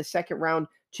submission in the second round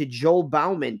to Joel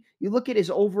Bauman. You look at his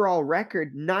overall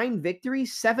record, 9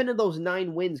 victories, 7 of those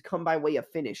 9 wins come by way of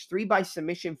finish, 3 by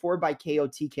submission, 4 by KO,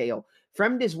 TKO.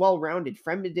 Fremd is well-rounded.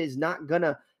 Fremd is not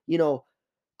gonna,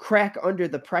 crack under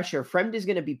the pressure. Fremd is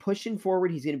going to be pushing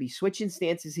forward. He's going to be switching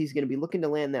stances. He's going to be looking to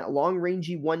land that long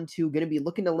rangy 1-2, going to be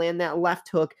looking to land that left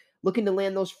hook, looking to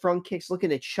land those front kicks, looking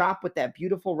to chop with that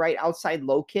beautiful right outside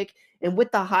low kick. And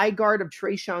with the high guard of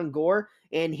Tresean Gore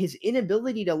and his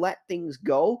inability to let things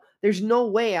go, there's no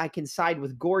way I can side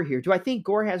with Gore here. Do I think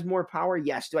Gore has more power?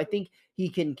 Yes. Do I think he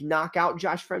can knock out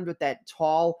Josh Fremd with that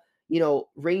tall,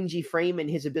 rangy frame and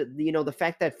his ability, the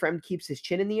fact that Fremd keeps his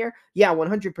chin in the air? Yeah,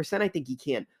 100% I think he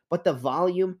can. But the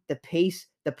volume, the pace,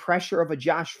 the pressure of a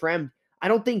Josh Fremd, I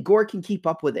don't think Gore can keep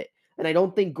up with it. And I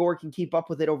don't think Gore can keep up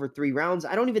with it over 3 rounds.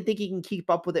 I don't even think he can keep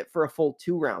up with it for a full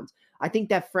 2 rounds. I think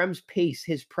that Fremd's pace,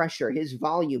 his pressure, his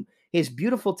volume, his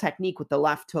beautiful technique with the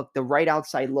left hook, the right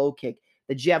outside low kick,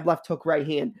 the jab, left hook, right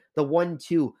hand, the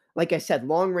 1-2. Like I said,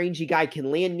 long rangy guy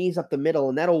can land knees up the middle,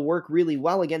 and that'll work really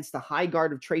well against the high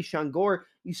guard of Tresean Gore.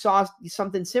 You saw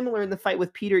something similar in the fight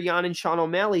with Peter Yan and Sean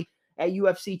O'Malley at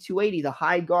UFC 280. The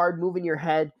high guard, moving your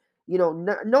head,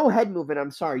 no head movement,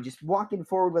 I'm sorry, just walking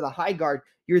forward with a high guard.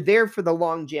 You're there for the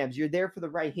long jabs, you're there for the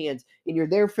right hands, and you're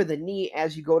there for the knee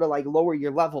as you go to lower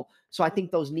your level. So I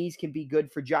think those knees can be good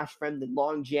for Josh Fremd, the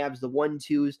long jabs, the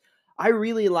 1-2s. I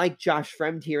really like Josh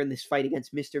Fremd here in this fight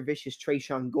against Mr. Vicious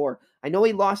Tresean Gore. I know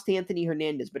he lost to Anthony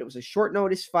Hernandez, but it was a short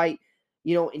notice fight,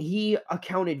 and he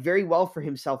accounted very well for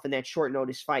himself in that short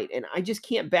notice fight. And I just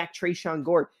can't back Tresean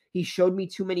Gore. He showed me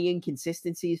too many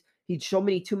inconsistencies. He'd show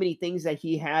me too many things that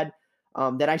he had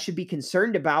that I should be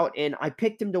concerned about. And I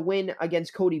picked him to win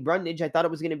against Cody Brundage. I thought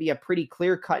it was going to be a pretty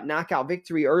clear-cut knockout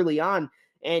victory early on.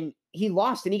 And he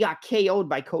lost, and he got KO'd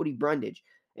by Cody Brundage.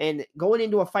 And going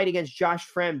into a fight against Josh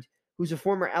Fremd, who's a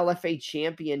former LFA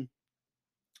champion,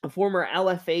 a former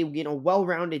LFA,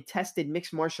 well-rounded, tested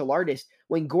mixed martial artist,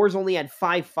 when Gore's only had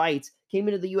 5 fights, came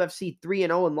into the UFC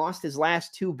 3-0 and lost his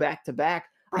last 2 back-to-back,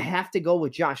 I have to go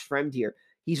with Josh Fremd here.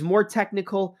 He's more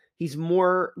technical. He's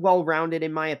more well-rounded,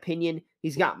 in my opinion.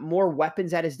 He's got more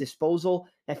weapons at his disposal.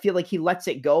 I feel like he lets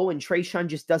it go, and Trayshawn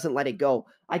just doesn't let it go.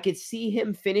 I could see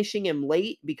him finishing him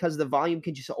late because the volume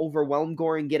can just overwhelm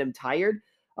Gore and get him tired.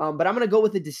 But I'm going to go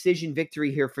with a decision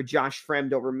victory here for Josh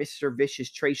Fremd over Mr. Vicious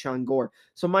Trayshawn Gore.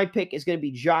 So my pick is going to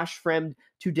be Josh Fremd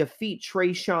to defeat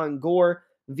Trayshawn Gore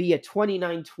via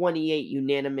 29-28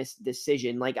 unanimous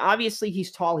decision. Like, obviously,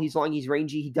 he's tall, he's long, he's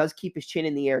rangy. He does keep his chin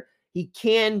in the air. He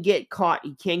can get caught.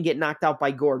 He can get knocked out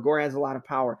by Gore. Gore has a lot of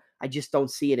power. I just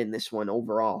don't see it in this one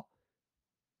overall.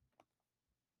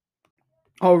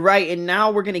 All right, and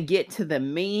now we're going to get to the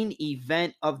main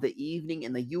event of the evening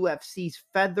in the UFC's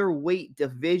featherweight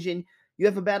division. You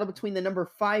have a battle between the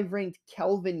number 5 ranked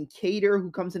Calvin Kattar,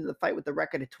 who comes into the fight with a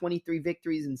record of 23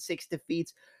 victories and 6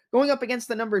 defeats, going up against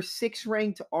the number 6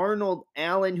 ranked Arnold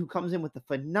Allen, who comes in with a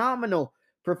phenomenal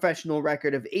professional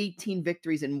record of 18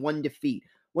 victories and 1 defeat.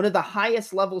 One of the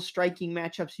highest level striking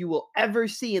matchups you will ever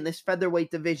see in this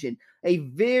featherweight division. A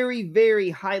very, very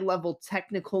high level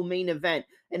technical main event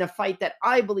in a fight that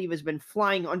I believe has been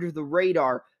flying under the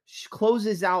radar,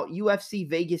 closes out UFC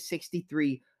Vegas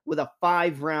 63 with a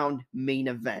 5-round main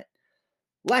event.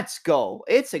 Let's go.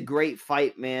 It's a great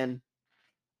fight, man.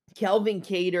 Calvin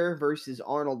Kattar versus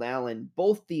Arnold Allen.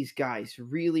 Both these guys,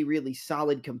 really, really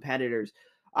solid competitors.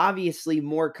 Obviously,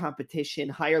 more competition,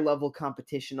 higher level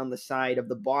competition on the side of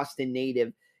the Boston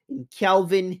native in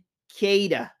Calvin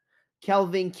Kattar.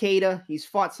 Calvin Kattar, he's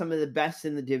fought some of the best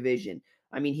in the division.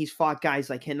 I mean, he's fought guys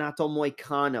like Renato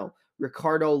Moicano,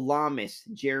 Ricardo Lamas,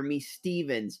 Jeremy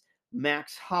Stevens,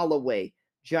 Max Holloway,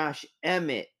 Josh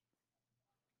Emmett.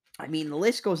 I mean, the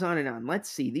list goes on and on. Let's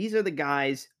see. These are the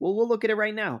guys. Well, we'll look at it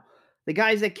right now. The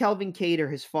guys that Calvin Kattar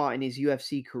has fought in his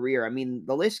UFC career. I mean,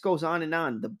 the list goes on and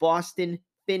on. The Boston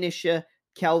finisher,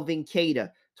 Calvin Kattar.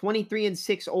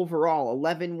 23-6 overall.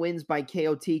 11 wins by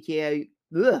KO TKO.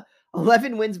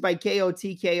 11 wins by KO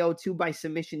TKO, 2 by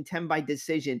submission, 10 by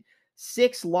decision.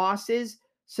 6 losses,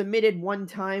 submitted 1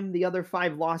 time. The other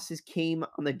 5 losses came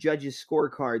on the judges'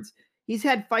 scorecards. He's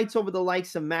had fights over the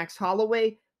likes of Max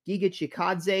Holloway, Giga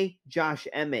Chikadze, Josh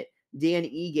Emmett, Dan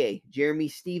Ige, Jeremy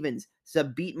Stevens,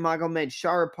 Zabit Magomed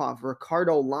Sharapov,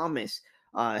 Ricardo Lamas,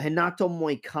 Renato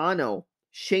Moicano,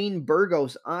 Shane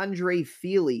Burgos, Andre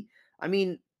Fili. I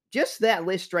mean, just that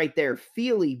list right there.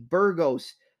 Fili,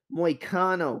 Burgos,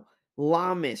 Moicano,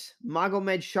 Lamas,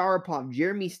 Magomed Sharapov,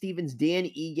 Jeremy Stevens, Dan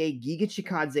Ige, Giga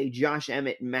Chikadze, Josh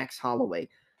Emmett, and Max Holloway.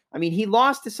 I mean, he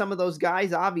lost to some of those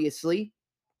guys, obviously.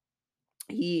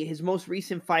 His most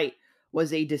recent fight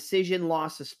was a decision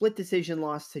loss, a split decision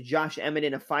loss to Josh Emmett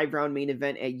in a 5-round main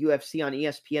event at UFC on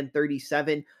ESPN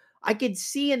 37. I could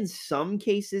see in some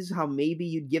cases how maybe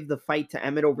you'd give the fight to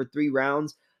Emmett over 3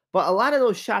 rounds, but a lot of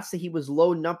those shots that he was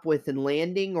loading up with and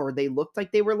landing, or they looked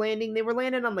like they were landing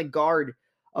on the guard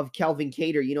of Calvin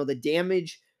Kattar. You know, the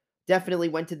damage definitely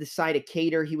went to the side of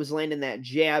Kattar. He was landing that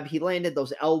jab. He landed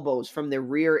those elbows from the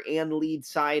rear and lead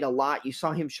side a lot. You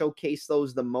saw him showcase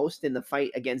those the most in the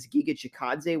fight against Giga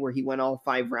Chikadze, where he went all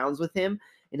 5 rounds with him,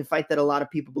 in a fight that a lot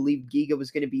of people believed Giga was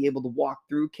going to be able to walk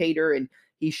through Kattar, and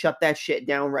he shut that shit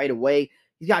down right away.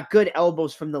 He's got good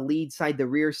elbows from the lead side, the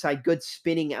rear side, good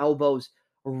spinning elbows.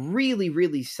 Really,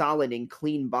 really solid and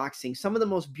clean boxing. Some of the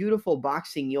most beautiful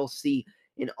boxing you'll see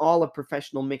in all of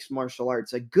professional mixed martial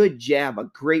arts. A good jab, a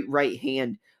great right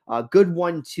hand, a good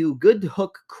 1-2, good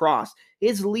hook cross.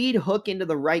 His lead hook into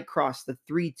the right cross, the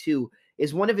 3-2,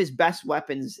 is one of his best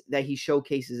weapons that he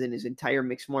showcases in his entire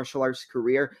mixed martial arts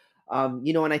career.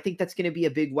 You know, and I think that's going to be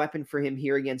a big weapon for him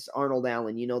here against Arnold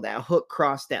Allen. You know, that hook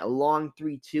cross, that long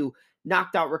 3-2,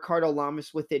 knocked out Ricardo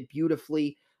Lamas with it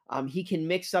beautifully. He can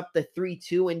mix up the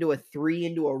 3-2 into a 3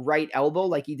 into a right elbow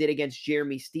like he did against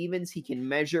Jeremy Stevens. He can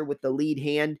measure with the lead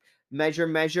hand.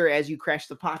 Measure as you crash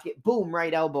the pocket. Boom,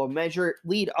 right elbow. Measure,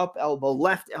 lead up elbow,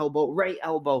 left elbow, right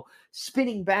elbow,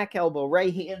 spinning back elbow,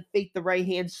 right hand, fake the right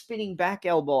hand, spinning back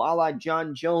elbow, a la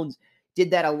John Jones. Did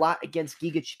that a lot against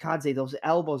Giga Chikadze. Those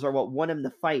elbows are what won him the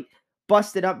fight.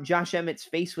 Busted up Josh Emmett's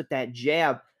face with that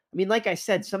jab. I mean, like I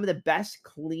said, some of the best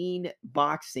clean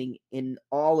boxing in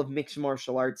all of mixed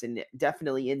martial arts, and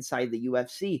definitely inside the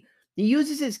UFC. He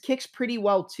uses his kicks pretty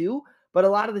well too, but a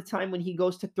lot of the time when he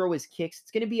goes to throw his kicks,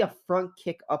 it's going to be a front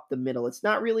kick up the middle. It's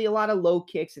not really a lot of low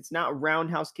kicks. It's not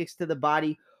roundhouse kicks to the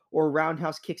body or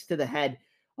roundhouse kicks to the head.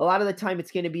 A lot of the time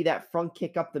it's going to be that front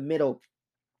kick up the middle,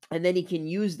 and then he can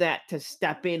use that to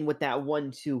step in with that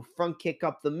 1-2. Front kick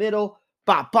up the middle,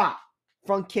 bop, bop.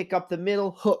 Front kick up the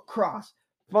middle, hook cross.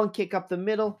 Front kick up the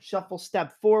middle, shuffle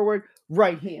step forward,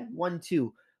 right hand,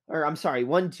 1-2. Or I'm sorry,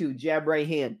 1-2, jab right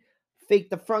hand. Fake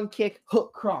the front kick,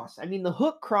 hook cross. I mean, the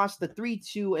hook cross, the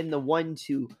 3-2 and the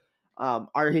 1-2.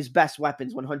 are his best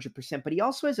weapons 100%. But he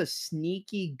also has a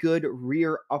sneaky good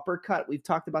rear uppercut. We've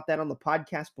talked about that on the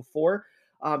podcast before.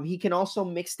 He can also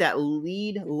mix that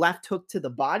lead left hook to the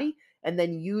body and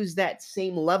then use that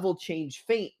same level change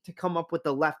feint to come up with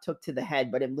the left hook to the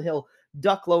head. But he'll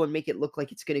duck low and make it look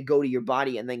like it's going to go to your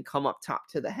body and then come up top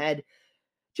to the head.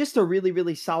 Just a really,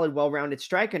 really solid, well-rounded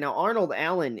striker. Now, Arnold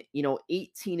Allen,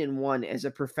 18-1 as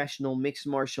a professional mixed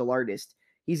martial artist.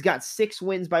 He's got 6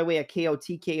 wins by way of KO,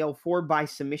 TKO, 4 by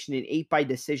submission, and 8 by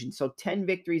decision. So 10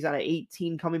 victories out of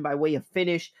 18 coming by way of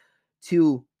finish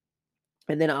and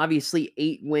then obviously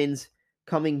 8 wins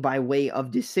coming by way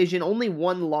of decision. Only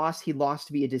 1 loss he lost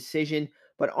via decision.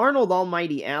 But Arnold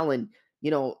Almighty Allen,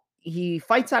 he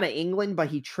fights out of England, but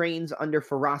he trains under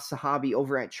Faraz Sahabi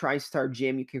over at TriStar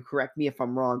Gym. You can correct me if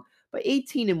I'm wrong. But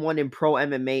 18-1 in pro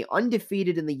MMA,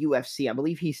 undefeated in the UFC. I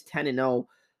believe he's 10-0.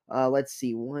 Let's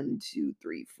see, 1, 2,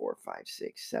 3, 4, 5,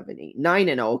 6, 7, 8,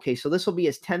 9-0. Okay, so this will be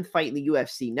his 10th fight in the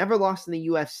UFC. Never lost in the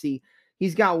UFC.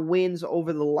 He's got wins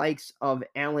over the likes of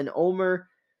Alan Omer,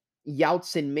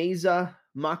 Yautsin Meza,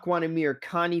 Makwan Amir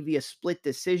Khani via split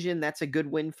decision. That's a good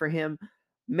win for him.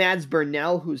 Mads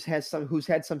Burnell, who's had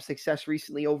some success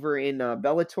recently over in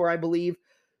Bellator, I believe,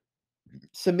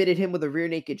 submitted him with a rear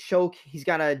naked choke. He's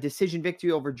got a decision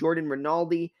victory over Jordan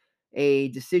Rinaldi, a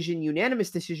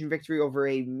unanimous decision victory over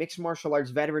a mixed martial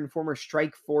arts veteran, former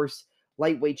Strike Force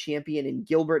lightweight champion, in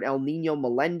Gilbert El Nino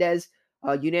Melendez.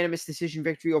 A unanimous decision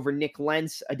victory over Nick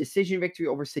Lentz, a decision victory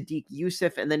over Sadiq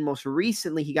Youssef, and then most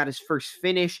recently he got his first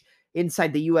finish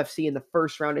inside the UFC in the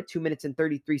first round at 2 minutes and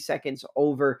 33 seconds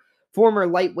over former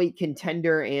lightweight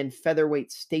contender and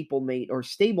featherweight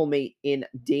stablemate in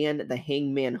Dan the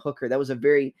Hangman Hooker. That was a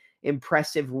very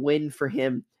impressive win for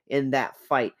him in that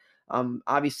fight.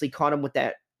 Obviously caught him with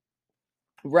that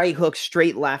right hook,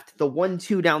 straight left, the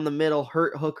 1-2 down the middle,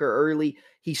 hurt Hooker early.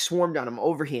 He swarmed on him,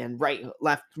 overhand, right,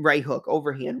 left, right hook,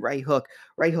 overhand, right hook,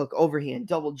 overhand,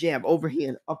 double jab,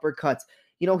 overhand, uppercuts.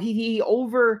 He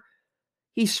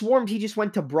swarmed. He just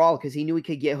went to brawl because he knew he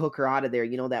could get Hooker out of there.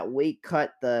 That weight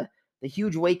cut, the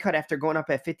huge weight cut after going up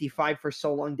at 55 for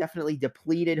so long, definitely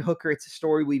depleted Hooker. It's a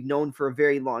story we've known for a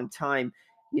very long time.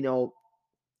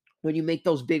 When you make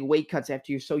those big weight cuts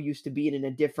after you're so used to being in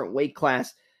a different weight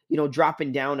class,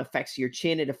 dropping down affects your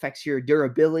chin, it affects your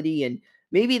durability, and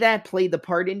maybe that played the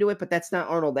part into it, but that's not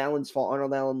Arnold Allen's fault.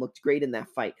 Arnold Allen looked great in that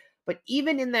fight. But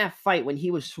even in that fight, when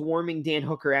he was swarming Dan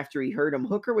Hooker after he hurt him,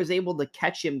 Hooker was able to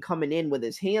catch him coming in with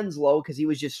his hands low because he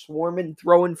was just swarming,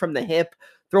 throwing from the hip,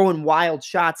 throwing wild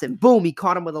shots, and boom, he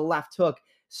caught him with a left hook,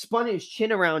 spun his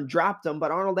chin around, dropped him,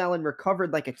 but Arnold Allen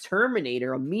recovered like a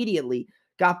Terminator immediately,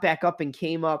 got back up and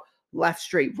came up, left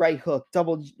straight, right hook,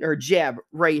 jab,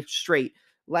 right straight,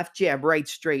 left jab, right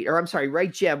straight,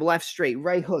 right jab, left straight,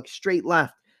 right hook, straight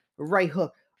left, right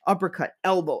hook, uppercut,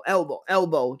 elbow,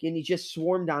 and he just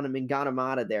swarmed on him and got him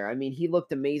out of there. I mean, he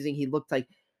looked amazing. He looked like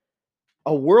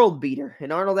a world beater.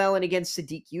 And Arnold Allen against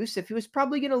Sadiq Youssef, he was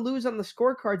probably going to lose on the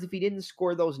scorecards if he didn't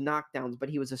score those knockdowns, but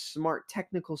he was a smart,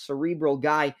 technical, cerebral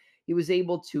guy. He was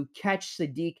able to catch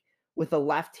Sadiq with a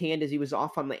left hand as he was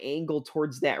off on the angle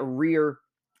towards that rear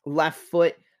left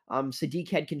foot. Sadiq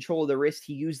had control of the wrist.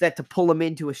 He used that to pull him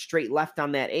into a straight left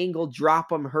on that angle,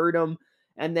 drop him, hurt him.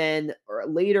 And then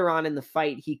later on in the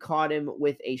fight, he caught him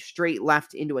with a straight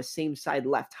left into a same side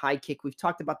left high kick. We've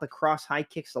talked about the cross high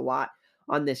kicks a lot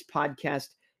on this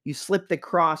podcast. You slip the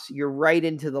cross, you're right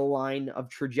into the line of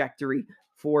trajectory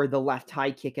for the left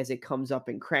high kick as it comes up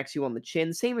and cracks you on the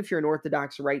chin. Same if you're an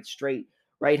orthodox right straight,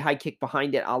 right high kick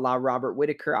behind it, a la Robert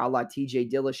Whitaker, a la TJ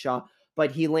Dillashaw.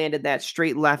 But he landed that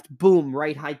straight left, boom,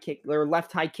 right high kick, or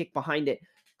left high kick behind it,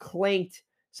 clanked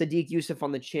Sadiq Youssef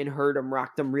on the chin, hurt him,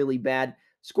 rocked him really bad.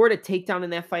 Scored a takedown in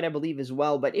that fight, I believe, as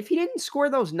well. But if he didn't score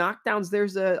those knockdowns,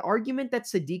 there's an argument that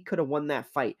Sadiq could have won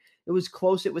that fight. It was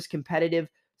close. It was competitive.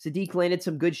 Sadiq landed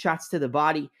some good shots to the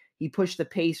body. He pushed the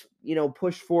pace,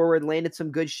 pushed forward, landed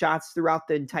some good shots throughout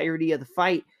the entirety of the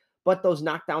fight. But those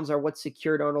knockdowns are what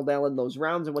secured Arnold Allen those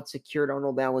rounds and what secured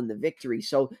Arnold Allen the victory.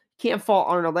 So can't fault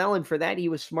Arnold Allen for that. He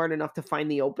was smart enough to find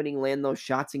the opening, land those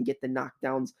shots, and get the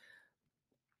knockdowns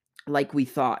like we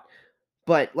thought.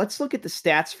 But let's look at the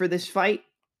stats for this fight.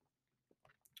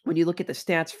 When you look at the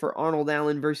stats for Arnold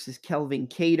Allen versus Kelvin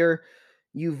Kattar,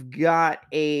 you've got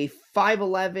a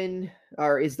 5'11",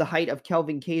 or is the height of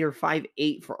Kelvin Kattar,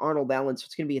 5'8" for Arnold Allen. So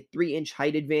it's going to be a 3-inch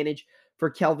height advantage for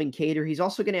Kelvin Kattar. He's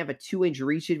also going to have a 2-inch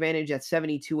reach advantage at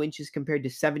 72 inches compared to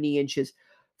 70 inches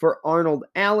for Arnold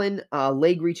Allen.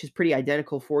 Leg reach is pretty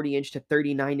identical, 40-inch to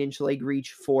 39-inch leg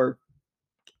reach for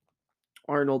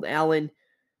Arnold Allen.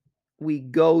 We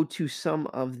go to some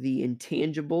of the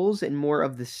intangibles and more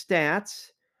of the stats.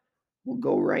 We'll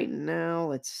go right now.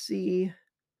 Let's see.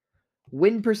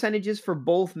 Win percentages for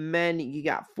both men. You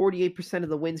got 48% of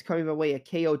the wins coming by way of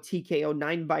KO, TKO,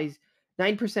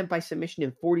 9% by submission,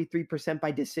 and 43%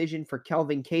 by decision for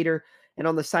Kelvin Cater. And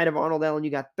on the side of Arnold Allen,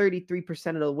 you got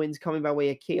 33% of the wins coming by way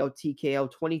of KO, TKO,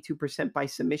 22% by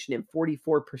submission, and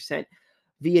 44%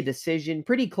 via decision.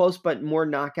 Pretty close, but more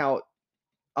knockout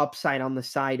upside on the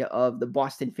side of the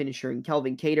Boston finisher and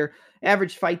Kelvin Cater.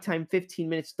 Average fight time 15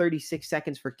 minutes 36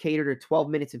 seconds for Cater to 12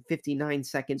 minutes and 59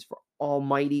 seconds for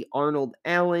almighty Arnold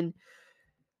Allen.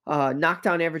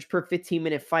 Knockdown average per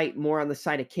 15-minute fight, more on the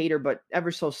side of Cater, but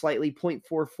ever so slightly,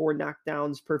 0.44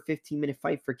 knockdowns per 15-minute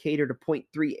fight for Cater to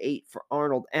 0.38 for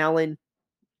Arnold Allen.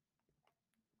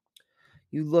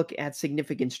 You look at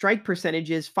significant strike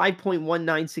percentages,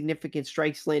 5.19 significant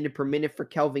strikes landed per minute for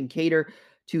Kelvin Cater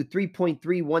to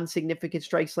 3.31 significant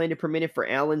strikes landed per minute for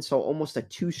Allen. So almost a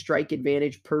 2-strike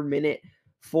advantage per minute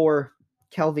for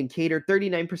Kelvin Cater.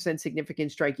 39%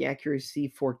 significant strike accuracy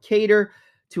for Cater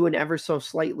to an ever so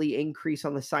slightly increase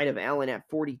on the side of Allen at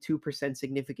 42%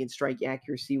 significant strike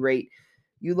accuracy rate.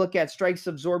 You look at strikes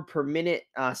absorbed per minute,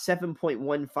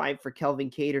 7.15 for Kelvin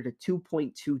Cater to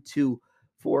 2.22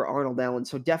 for Arnold Allen.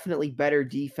 So definitely better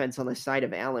defense on the side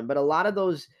of Allen. But a lot of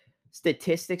those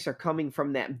statistics are coming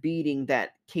from that beating that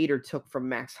Cater took from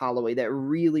Max Holloway that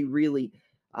really, really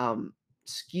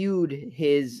skewed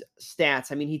his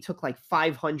stats. I mean, he took like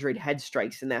 500 head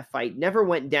strikes in that fight, never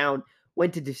went down,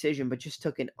 went to decision, but just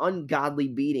took an ungodly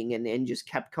beating and just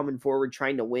kept coming forward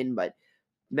trying to win. But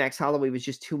Max Holloway was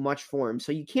just too much for him.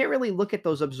 So you can't really look at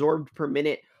those absorbed per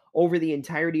minute over the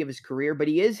entirety of his career, but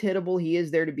he is hittable. He is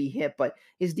there to be hit, but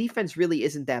his defense really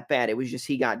isn't that bad. It was just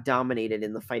he got dominated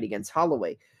in the fight against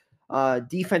Holloway.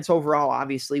 Defense overall,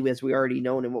 obviously, as we already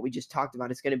know and what we just talked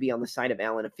about, it's going to be on the side of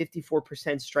Allen. A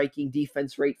 54% striking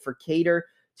defense rate for Cater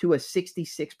to a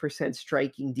 66%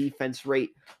 striking defense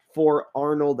rate for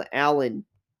Arnold Allen.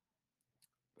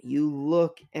 You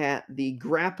look at the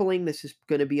grappling. This is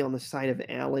going to be on the side of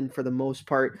Allen for the most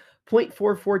part.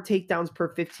 0.44 takedowns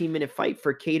per 15-minute fight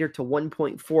for Cater to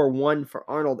 1.41 for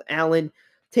Arnold Allen.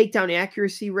 Takedown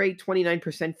accuracy rate,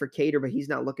 29% for Cater, but he's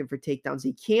not looking for takedowns.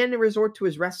 He can resort to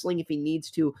his wrestling if he needs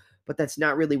to, but that's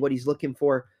not really what he's looking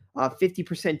for. 50%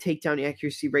 takedown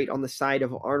accuracy rate on the side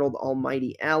of Arnold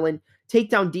Almighty Allen.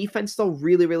 Takedown defense, though,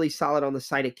 really, really solid on the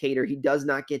side of Cater. He does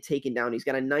not get taken down. He's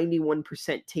got a 91%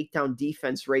 takedown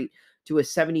defense rate to a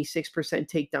 76%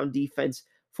 takedown defense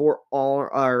for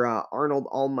Arnold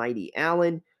Almighty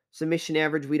Allen. Submission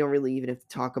average, we don't really even have to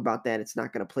talk about that. It's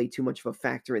not going to play too much of a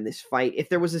factor in this fight. If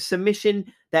there was a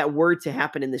submission that were to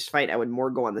happen in this fight, I would more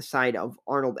go on the side of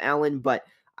Arnold Allen, but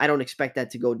I don't expect that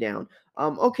to go down.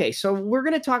 Okay, so we're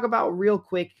going to talk about real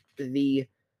quick the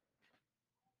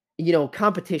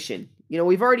competition.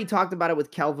 We've already talked about it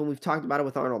with Kelvin. We've talked about it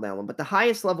with Arnold Allen. But the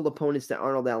highest level opponents that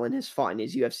Arnold Allen has fought in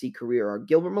his UFC career are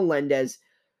Gilbert Melendez,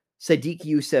 Sadiq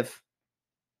Youssef,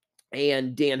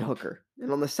 and Dan Hooker.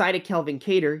 And on the side of Kelvin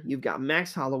Cater, you've got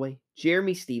Max Holloway,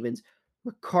 Jeremy Stevens,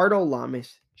 Ricardo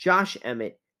Lamas, Josh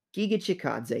Emmett, Giga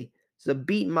Chikadze,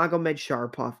 Zabit Magomed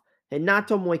Sharipov,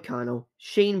 Renato Moicano,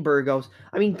 Shane Burgos.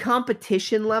 I mean,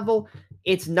 competition level,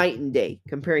 it's night and day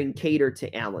comparing Cater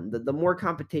to Allen. The more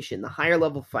competition, the higher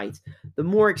level fights, the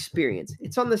more experience.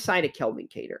 It's on the side of Kelvin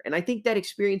Cater. And I think that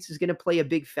experience is going to play a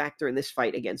big factor in this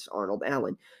fight against Arnold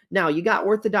Allen. Now, you got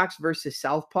Orthodox versus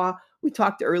Southpaw. We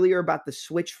talked earlier about the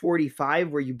switch 45,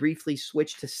 where you briefly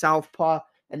switch to Southpaw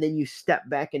and then you step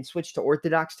back and switch to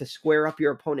Orthodox to square up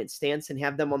your opponent's stance and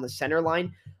have them on the center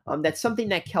line. That's something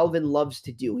that Kelvin loves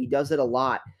to do. He does it a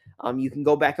lot. You can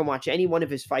go back and watch any one of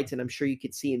his fights, and I'm sure you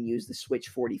could see him use the switch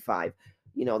 45.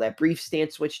 That brief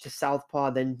stance switch to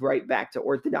Southpaw, then right back to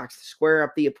Orthodox to square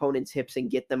up the opponent's hips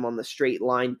and get them on the straight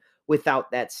line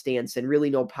without that stance, and really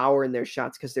no power in their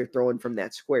shots because they're throwing from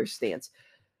that square stance.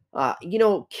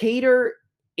 Cater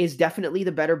is definitely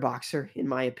the better boxer, in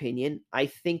my opinion. I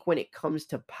think when it comes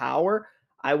to power,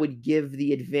 I would give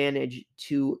the advantage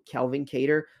to Kelvin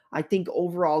Cater. I think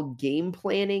overall game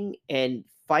planning and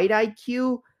fight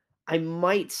IQ, I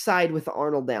might side with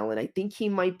Arnold Allen. I think he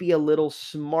might be a little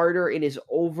smarter in his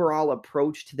overall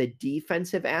approach to the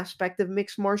defensive aspect of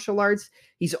mixed martial arts.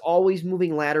 He's always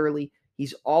moving laterally.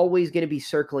 He's always going to be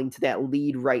circling to that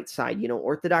lead right side.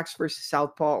 Orthodox versus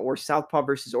Southpaw, or Southpaw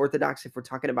versus Orthodox, if we're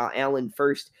talking about Allen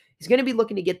first. He's going to be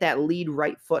looking to get that lead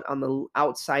right foot on the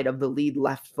outside of the lead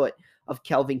left foot of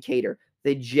Kelvin Cater.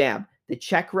 The jab, the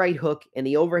check right hook, and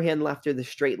the overhand left or the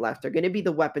straight left are going to be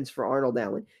the weapons for Arnold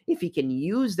Allen. If he can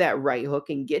use that right hook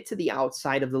and get to the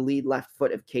outside of the lead left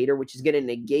foot of Cater, which is going to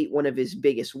negate one of his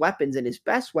biggest weapons and his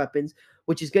best weapons,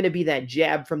 which is going to be that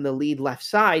jab from the lead left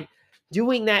side,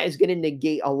 Doing that is going to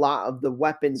negate a lot of the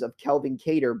weapons of Kelvin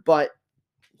Kattar, but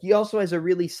he also has a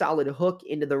really solid hook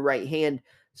into the right hand,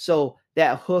 so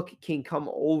that hook can come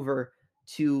over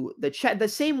to the check. The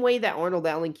same way that Arnold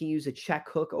Allen can use a check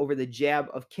hook over the jab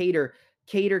of Kattar,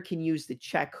 Kattar can use the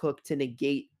check hook to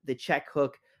negate the check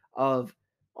hook of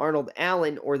Arnold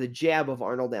Allen or the jab of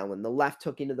Arnold Allen, the left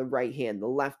hook into the right hand, the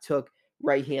left hook,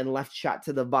 right hand, left shot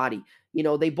to the body.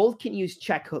 They both can use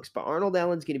check hooks, but Arnold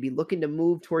Allen's going to be looking to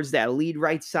move towards that lead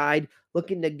right side,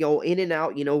 looking to go in and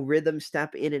out, rhythm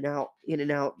step in and out,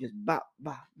 just bop,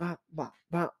 bop, bop, bop,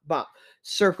 bop, bop,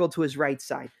 circle to his right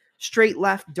side. Straight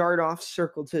left, dart off,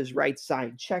 circle to his right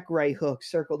side. Check right hook,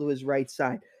 circle to his right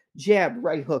side. Jab,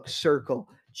 right hook, circle.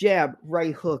 Jab,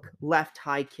 right hook, left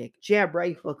high kick. Jab,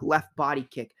 right hook, left body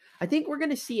kick. I think we're going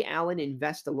to see Allen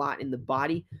invest a lot in the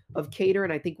body of Kattar,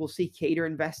 and I think we'll see Kattar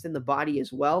invest in the body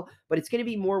as well. But it's going to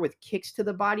be more with kicks to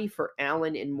the body for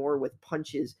Allen and more with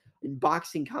punches and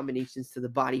boxing combinations to the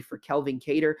body for Kelvin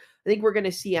Kattar. I think we're going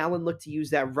to see Allen look to use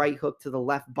that right hook to the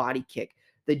left body kick,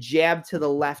 the jab to the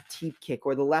left teep kick,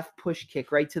 or the left push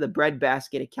kick right to the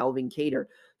breadbasket of Kelvin Kattar.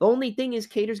 The only thing is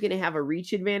Kattar's going to have a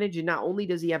reach advantage, and not only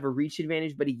does he have a reach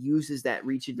advantage, but he uses that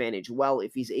reach advantage well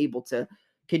if he's able to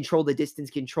control the distance,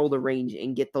 control the range,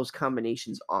 and get those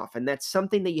combinations off. And that's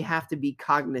something that you have to be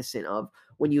cognizant of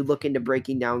when you look into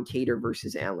breaking down Kattar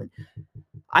versus Allen.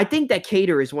 I think that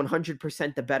Kattar is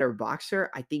 100% the better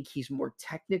boxer. I think he's more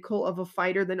technical of a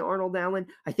fighter than Arnold Allen.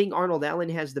 I think Arnold Allen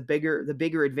has the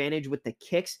bigger advantage with the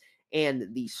kicks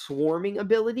and the swarming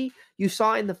ability. You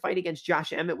saw in the fight against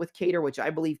Josh Emmett with Kattar, which I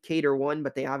believe Kattar won,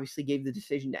 but they obviously gave the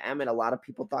decision to Emmett. A lot of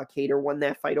people thought Kattar won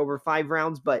that fight over 5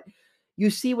 rounds, but you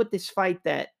see with this fight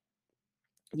that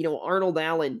Arnold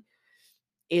Allen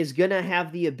is going to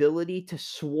have the ability to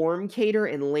swarm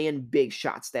Kattar and land big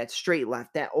shots. That straight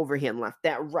left, that overhand left,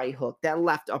 that right hook, that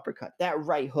left uppercut, that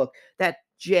right hook, that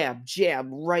jab,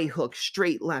 right hook,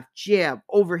 straight left, jab,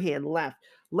 overhand left,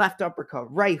 left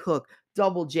uppercut, right hook,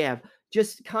 double jab.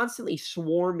 Just constantly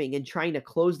swarming and trying to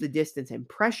close the distance and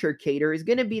pressure Kattar is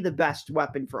going to be the best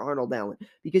weapon for Arnold Allen.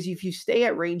 Because if you stay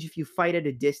at range, if you fight at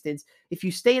a distance, if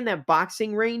you stay in that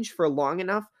boxing range for long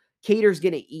enough, Kattar's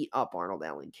going to eat up Arnold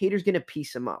Allen. Kattar's going to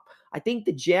piece him up. I think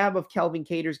the jab of Kelvin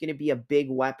Kattar is going to be a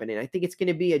big weapon, and I think it's going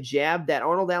to be a jab that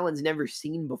Arnold Allen's never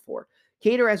seen before.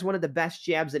 Kattar has one of the best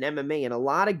jabs in MMA, and a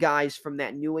lot of guys from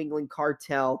that New England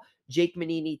cartel, Jake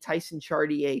Manini, Tyson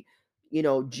Chartier,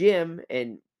 Jim,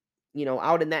 and,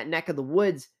 out in that neck of the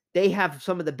woods, they have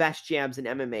some of the best jabs in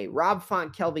MMA. Rob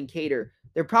Font, Kelvin Kattar,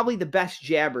 they're probably the best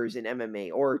jabbers in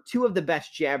MMA, or two of the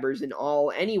best jabbers in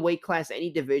any weight class,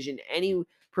 any division, any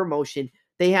promotion.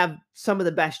 They have some of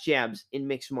the best jabs in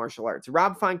mixed martial arts.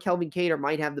 Rob Font, Kelvin Kattar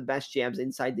might have the best jabs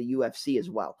inside the UFC as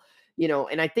well.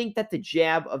 And I think that the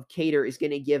jab of Kattar is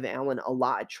going to give Allen a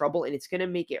lot of trouble, and it's going to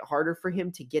make it harder for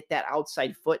him to get that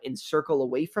outside foot and circle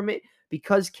away from it,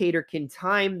 because Kattar can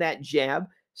time that jab,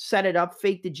 set it up,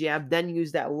 fake the jab, then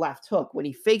use that left hook. When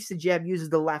he fakes the jab, uses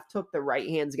the left hook, the right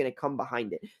hand's going to come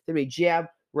behind it. Then we jab,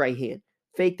 right hand.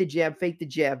 Fake the jab,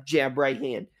 jab, right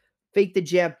hand. Fake the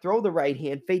jab, throw the right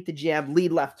hand, fake the jab,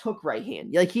 lead left hook, right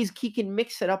hand. Like he can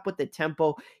mix it up with the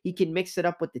tempo. He can mix it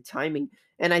up with the timing.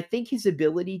 And I think his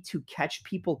ability to catch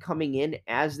people coming in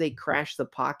as they crash the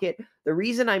pocket. The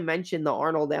reason I mentioned the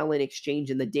Arnold Allen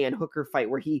exchange and the Dan Hooker fight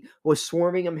where he was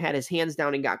swarming him, had his hands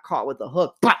down and got caught with a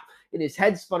hook, pop, and his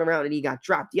head spun around and he got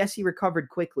dropped. Yes, he recovered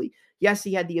quickly. Yes,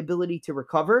 he had the ability to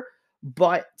recover.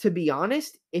 But to be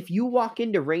honest, if you walk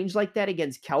into range like that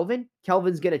against Kelvin,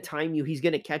 Kelvin's going to time you. He's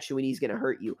going to catch you and he's going to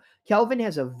hurt you. Kelvin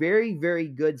has a very, very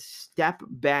good step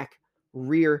back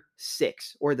rear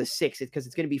six, or the six, because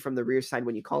it's going to be from the rear side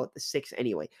when you call it the six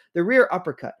anyway. The rear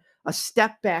uppercut, a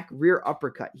step back rear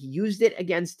uppercut. He used it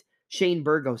against Shane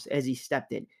Burgos as he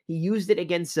stepped in. He used it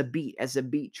against Zabit as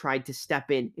Zabit tried to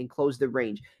step in and close the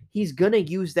range. He's going to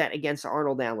use that against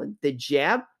Arnold Allen. The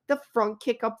jab, the front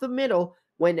kick up the middle,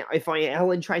 if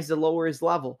Allen tries to lower his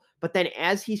level. But then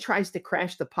as he tries to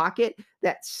crash the pocket,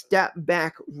 that step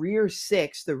back rear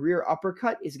six, the rear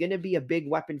uppercut, is going to be a big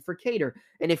weapon for Kattar.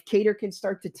 And if Kattar can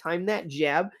start to time that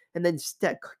jab and then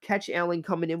catch Allen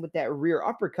coming in with that rear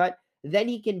uppercut, then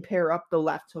he can pair up the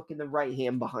left hook and the right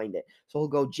hand behind it. So he'll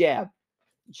go jab,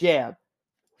 jab,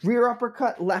 rear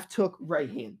uppercut, left hook, right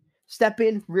hand. Step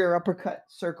in, rear uppercut,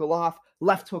 circle off,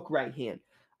 left hook, right hand.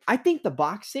 I think the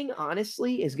boxing,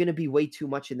 honestly, is going to be way too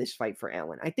much in this fight for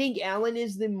Allen. I think Allen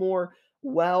is the more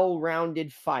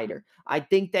well-rounded fighter. I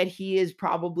think that he is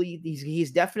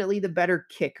he's definitely the better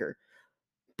kicker.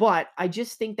 But I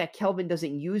just think that Kelvin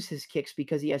doesn't use his kicks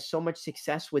because he has so much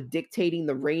success with dictating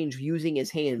the range using his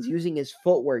hands, using his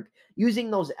footwork, using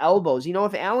those elbows.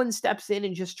 If Allen steps in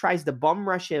and just tries to bum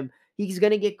rush him, he's going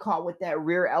to get caught with that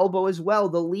rear elbow as well,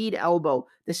 the lead elbow,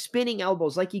 the spinning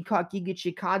elbows like he caught Giga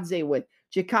Chikadze with.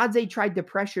 Chikadze tried to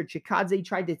pressure. Chikadze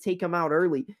tried to take him out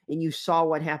early, and you saw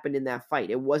what happened in that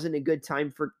fight. It wasn't a good time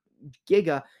for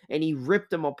Giga, and he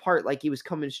ripped him apart like he was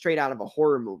coming straight out of a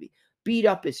horror movie. Beat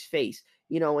up his face.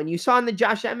 And you saw in the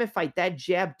Josh Emmett fight, that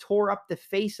jab tore up the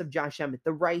face of Josh Emmett,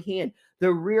 the right hand,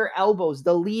 the rear elbows,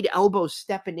 the lead elbows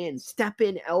stepping in,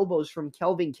 step-in elbows from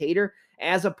Kelvin Kattar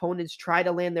as opponents try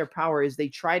to land their power, as they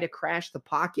try to crash the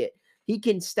pocket. He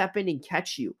can step in and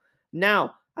catch you.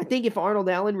 Now, I think if Arnold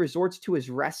Allen resorts to his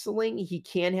wrestling, he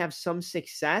can have some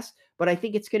success, but I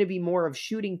think it's going to be more of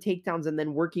shooting takedowns and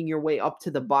then working your way up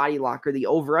to the body lock or the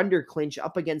over-under clinch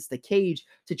up against the cage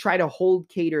to try to hold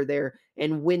Kattar there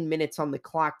and win minutes on the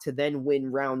clock to then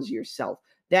win rounds yourself.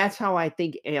 That's how I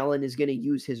think Allen is going to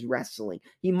use his wrestling.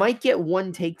 He might get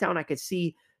one takedown. I could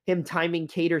see him timing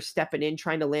Kattar, stepping in,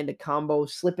 trying to land a combo,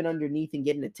 slipping underneath and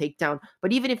getting a takedown.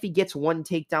 But even if he gets one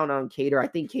takedown on Kattar, I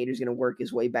think Kattar's going to work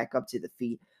his way back up to the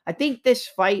feet. I think this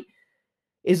fight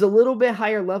is a little bit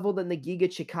higher level than the Giga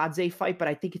Chikadze fight, but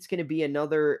I think it's going to be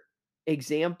another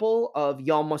example of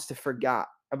y'all must have forgot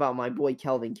about my boy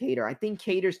Kelvin Kattar. I think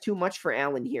Kattar's too much for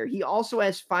Allen here. He also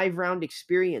has 5-round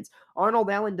experience. Arnold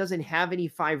Allen doesn't have any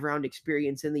 5-round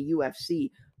experience in the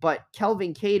UFC, but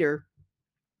Kelvin Kattar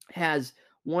has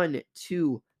 1,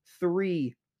 2,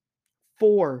 3,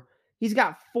 4. He's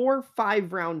got 4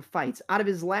 5-round fights. Out of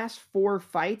his last 4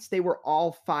 fights, they were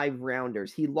all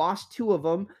 5-rounders. He lost 2 of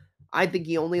them. I think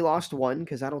he only lost 1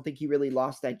 because I don't think he really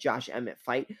lost that Josh Emmett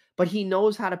fight. But he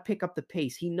knows how to pick up the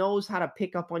pace. He knows how to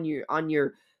pick up on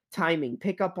your timing,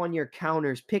 pick up on your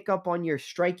counters, pick up on your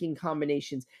striking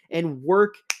combinations, and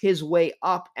work his way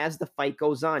up as the fight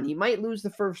goes on. He might lose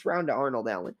the first round to Arnold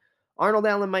Allen. Arnold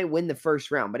Allen might win the first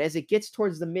round, but as it gets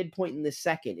towards the midpoint in the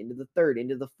second, into the third,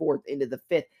 into the fourth, into the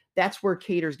fifth, that's where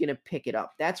Kattar's going to pick it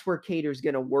up. That's where Kattar's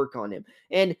going to work on him.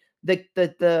 And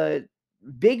the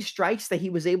big strikes that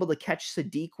he was able to catch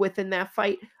Sadiq with in that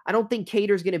fight, I don't think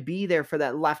Kattar's going to be there for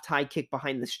that left high kick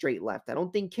behind the straight left. I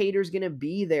don't think Kattar's going to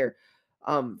be there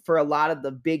for a lot of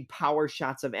the big power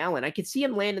shots of Allen. I could see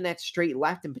him landing that straight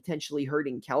left and potentially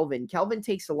hurting Kelvin. Kelvin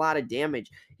takes a lot of damage.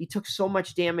 He took so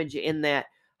much damage in that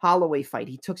Holloway fight.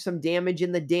 He took some damage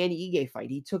in the Dan Ige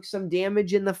fight. He took some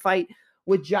damage in the fight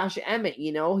with Josh Emmett.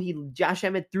 Josh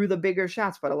Emmett threw the bigger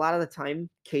shots, but a lot of the time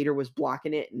Kattar was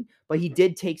blocking it. But he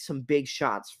did take some big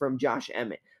shots from Josh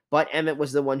Emmett. But Emmett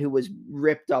was the one who was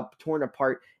ripped up, torn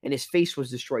apart, and his face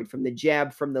was destroyed from the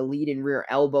jab, from the lead and rear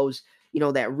elbows,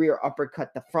 that rear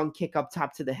uppercut, the front kick up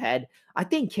top to the head. I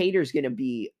think Kattar's going to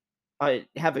be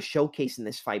have a showcase in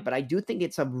this fight, but I do think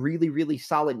it's a really, really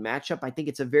solid matchup. I think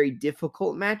it's a very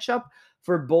difficult matchup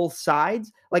for both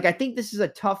sides. I think this is a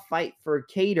tough fight for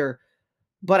Kattar,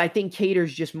 but I think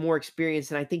Kattar's just more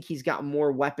experienced, and I think he's got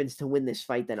more weapons to win this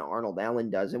fight than Arnold Allen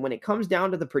does. And when it comes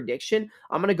down to the prediction,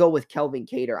 I'm going to go with Kelvin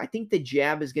Kattar. I think the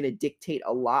jab is going to dictate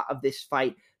a lot of this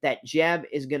fight. That jab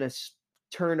is going to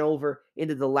turn over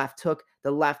into the left hook. The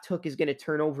left hook is going to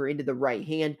turn over into the right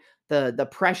hand. The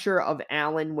pressure of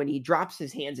Allen when he drops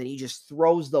his hands and he just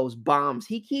throws those bombs.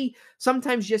 He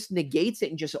sometimes just negates it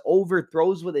and just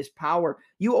overthrows with his power.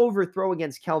 You overthrow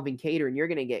against Kelvin Kattar and you're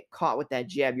going to get caught with that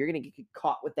jab. You're going to get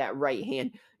caught with that right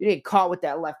hand. You're going to get caught with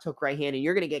that left hook right hand, and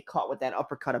you're going to get caught with that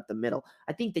uppercut up the middle.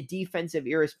 I think the defensive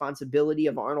irresponsibility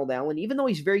of Arnold Allen, even though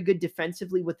he's very good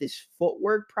defensively with his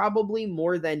footwork, probably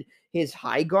more than his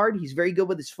high guard, he's very good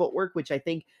with his footwork, which I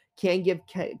think can give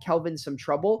Kelvin some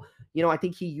trouble. I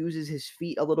think he uses his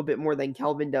feet a little bit more than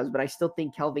Kelvin does, but I still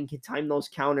think Kelvin can time those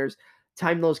counters,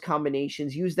 time those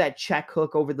combinations, use that check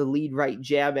hook over the lead right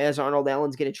jab, as Arnold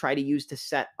Allen's going to try to use to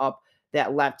set up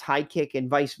that left high kick, and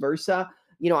vice versa.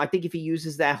 I think if he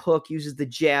uses that hook, uses the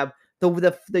jab,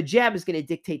 the jab is going to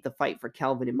dictate the fight for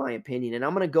Kelvin, in my opinion. And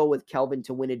I'm going to go with Kelvin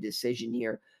to win a decision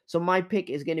here. So my pick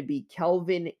is going to be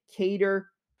Kelvin Kattar,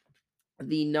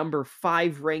 the number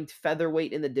 5 ranked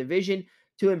featherweight in the division,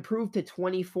 to improve to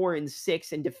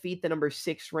 24-6 and defeat the number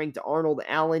 6 ranked Arnold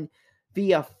Allen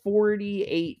via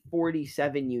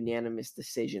 48-47 unanimous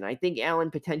decision. I think Allen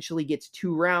potentially gets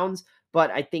 2 rounds, but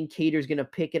I think Kattar's going to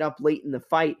pick it up late in the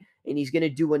fight, and he's going to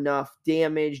do enough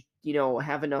damage,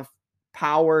 have enough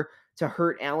power to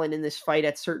hurt Allen in this fight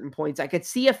at certain points. I could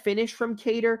see a finish from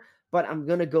Kattar, but I'm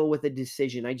going to go with a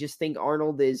decision. I just think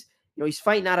Arnold is, he's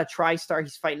fighting out a TriStar.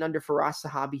 He's fighting under Firas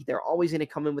Zahabi. They're always going to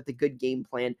come in with a good game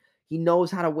plan. He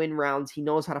knows how to win rounds. He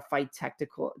knows how to fight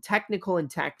technical and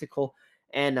tactical.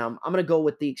 And I'm going to go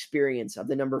with the experience of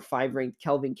the number 5 ranked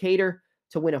Kelvin Kattar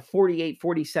to win a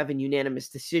 48-47 unanimous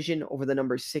decision over the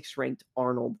number 6 ranked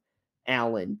Arnold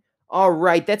Allen. All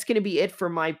right, that's going to be it for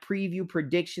my preview,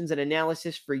 predictions, and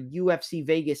analysis for UFC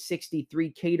Vegas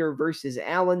 63 Kattar versus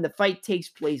Allen. The fight takes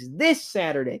place this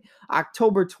Saturday,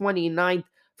 October 29th,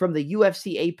 from the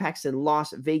UFC Apex in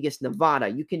Las Vegas, Nevada.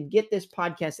 You can get this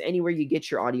podcast anywhere you get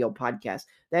your audio podcast.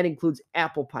 That includes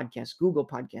Apple Podcasts, Google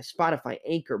Podcasts, Spotify,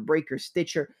 Anchor, Breaker,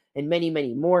 Stitcher, and many,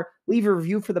 many more. Leave a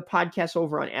review for the podcast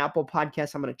over on Apple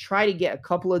Podcasts. I'm going to try to get a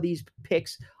couple of these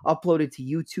picks uploaded to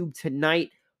YouTube tonight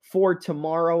for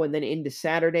tomorrow and then into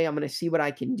Saturday. I'm going to see what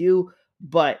I can do.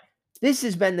 But this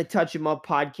has been the Touch 'Em Up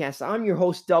podcast. I'm your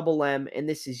host, Double M, and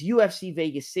this is UFC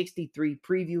Vegas 63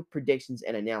 preview, predictions,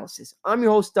 and analysis. I'm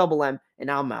your host, Double M,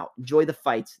 and I'm out. Enjoy the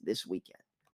fights this weekend.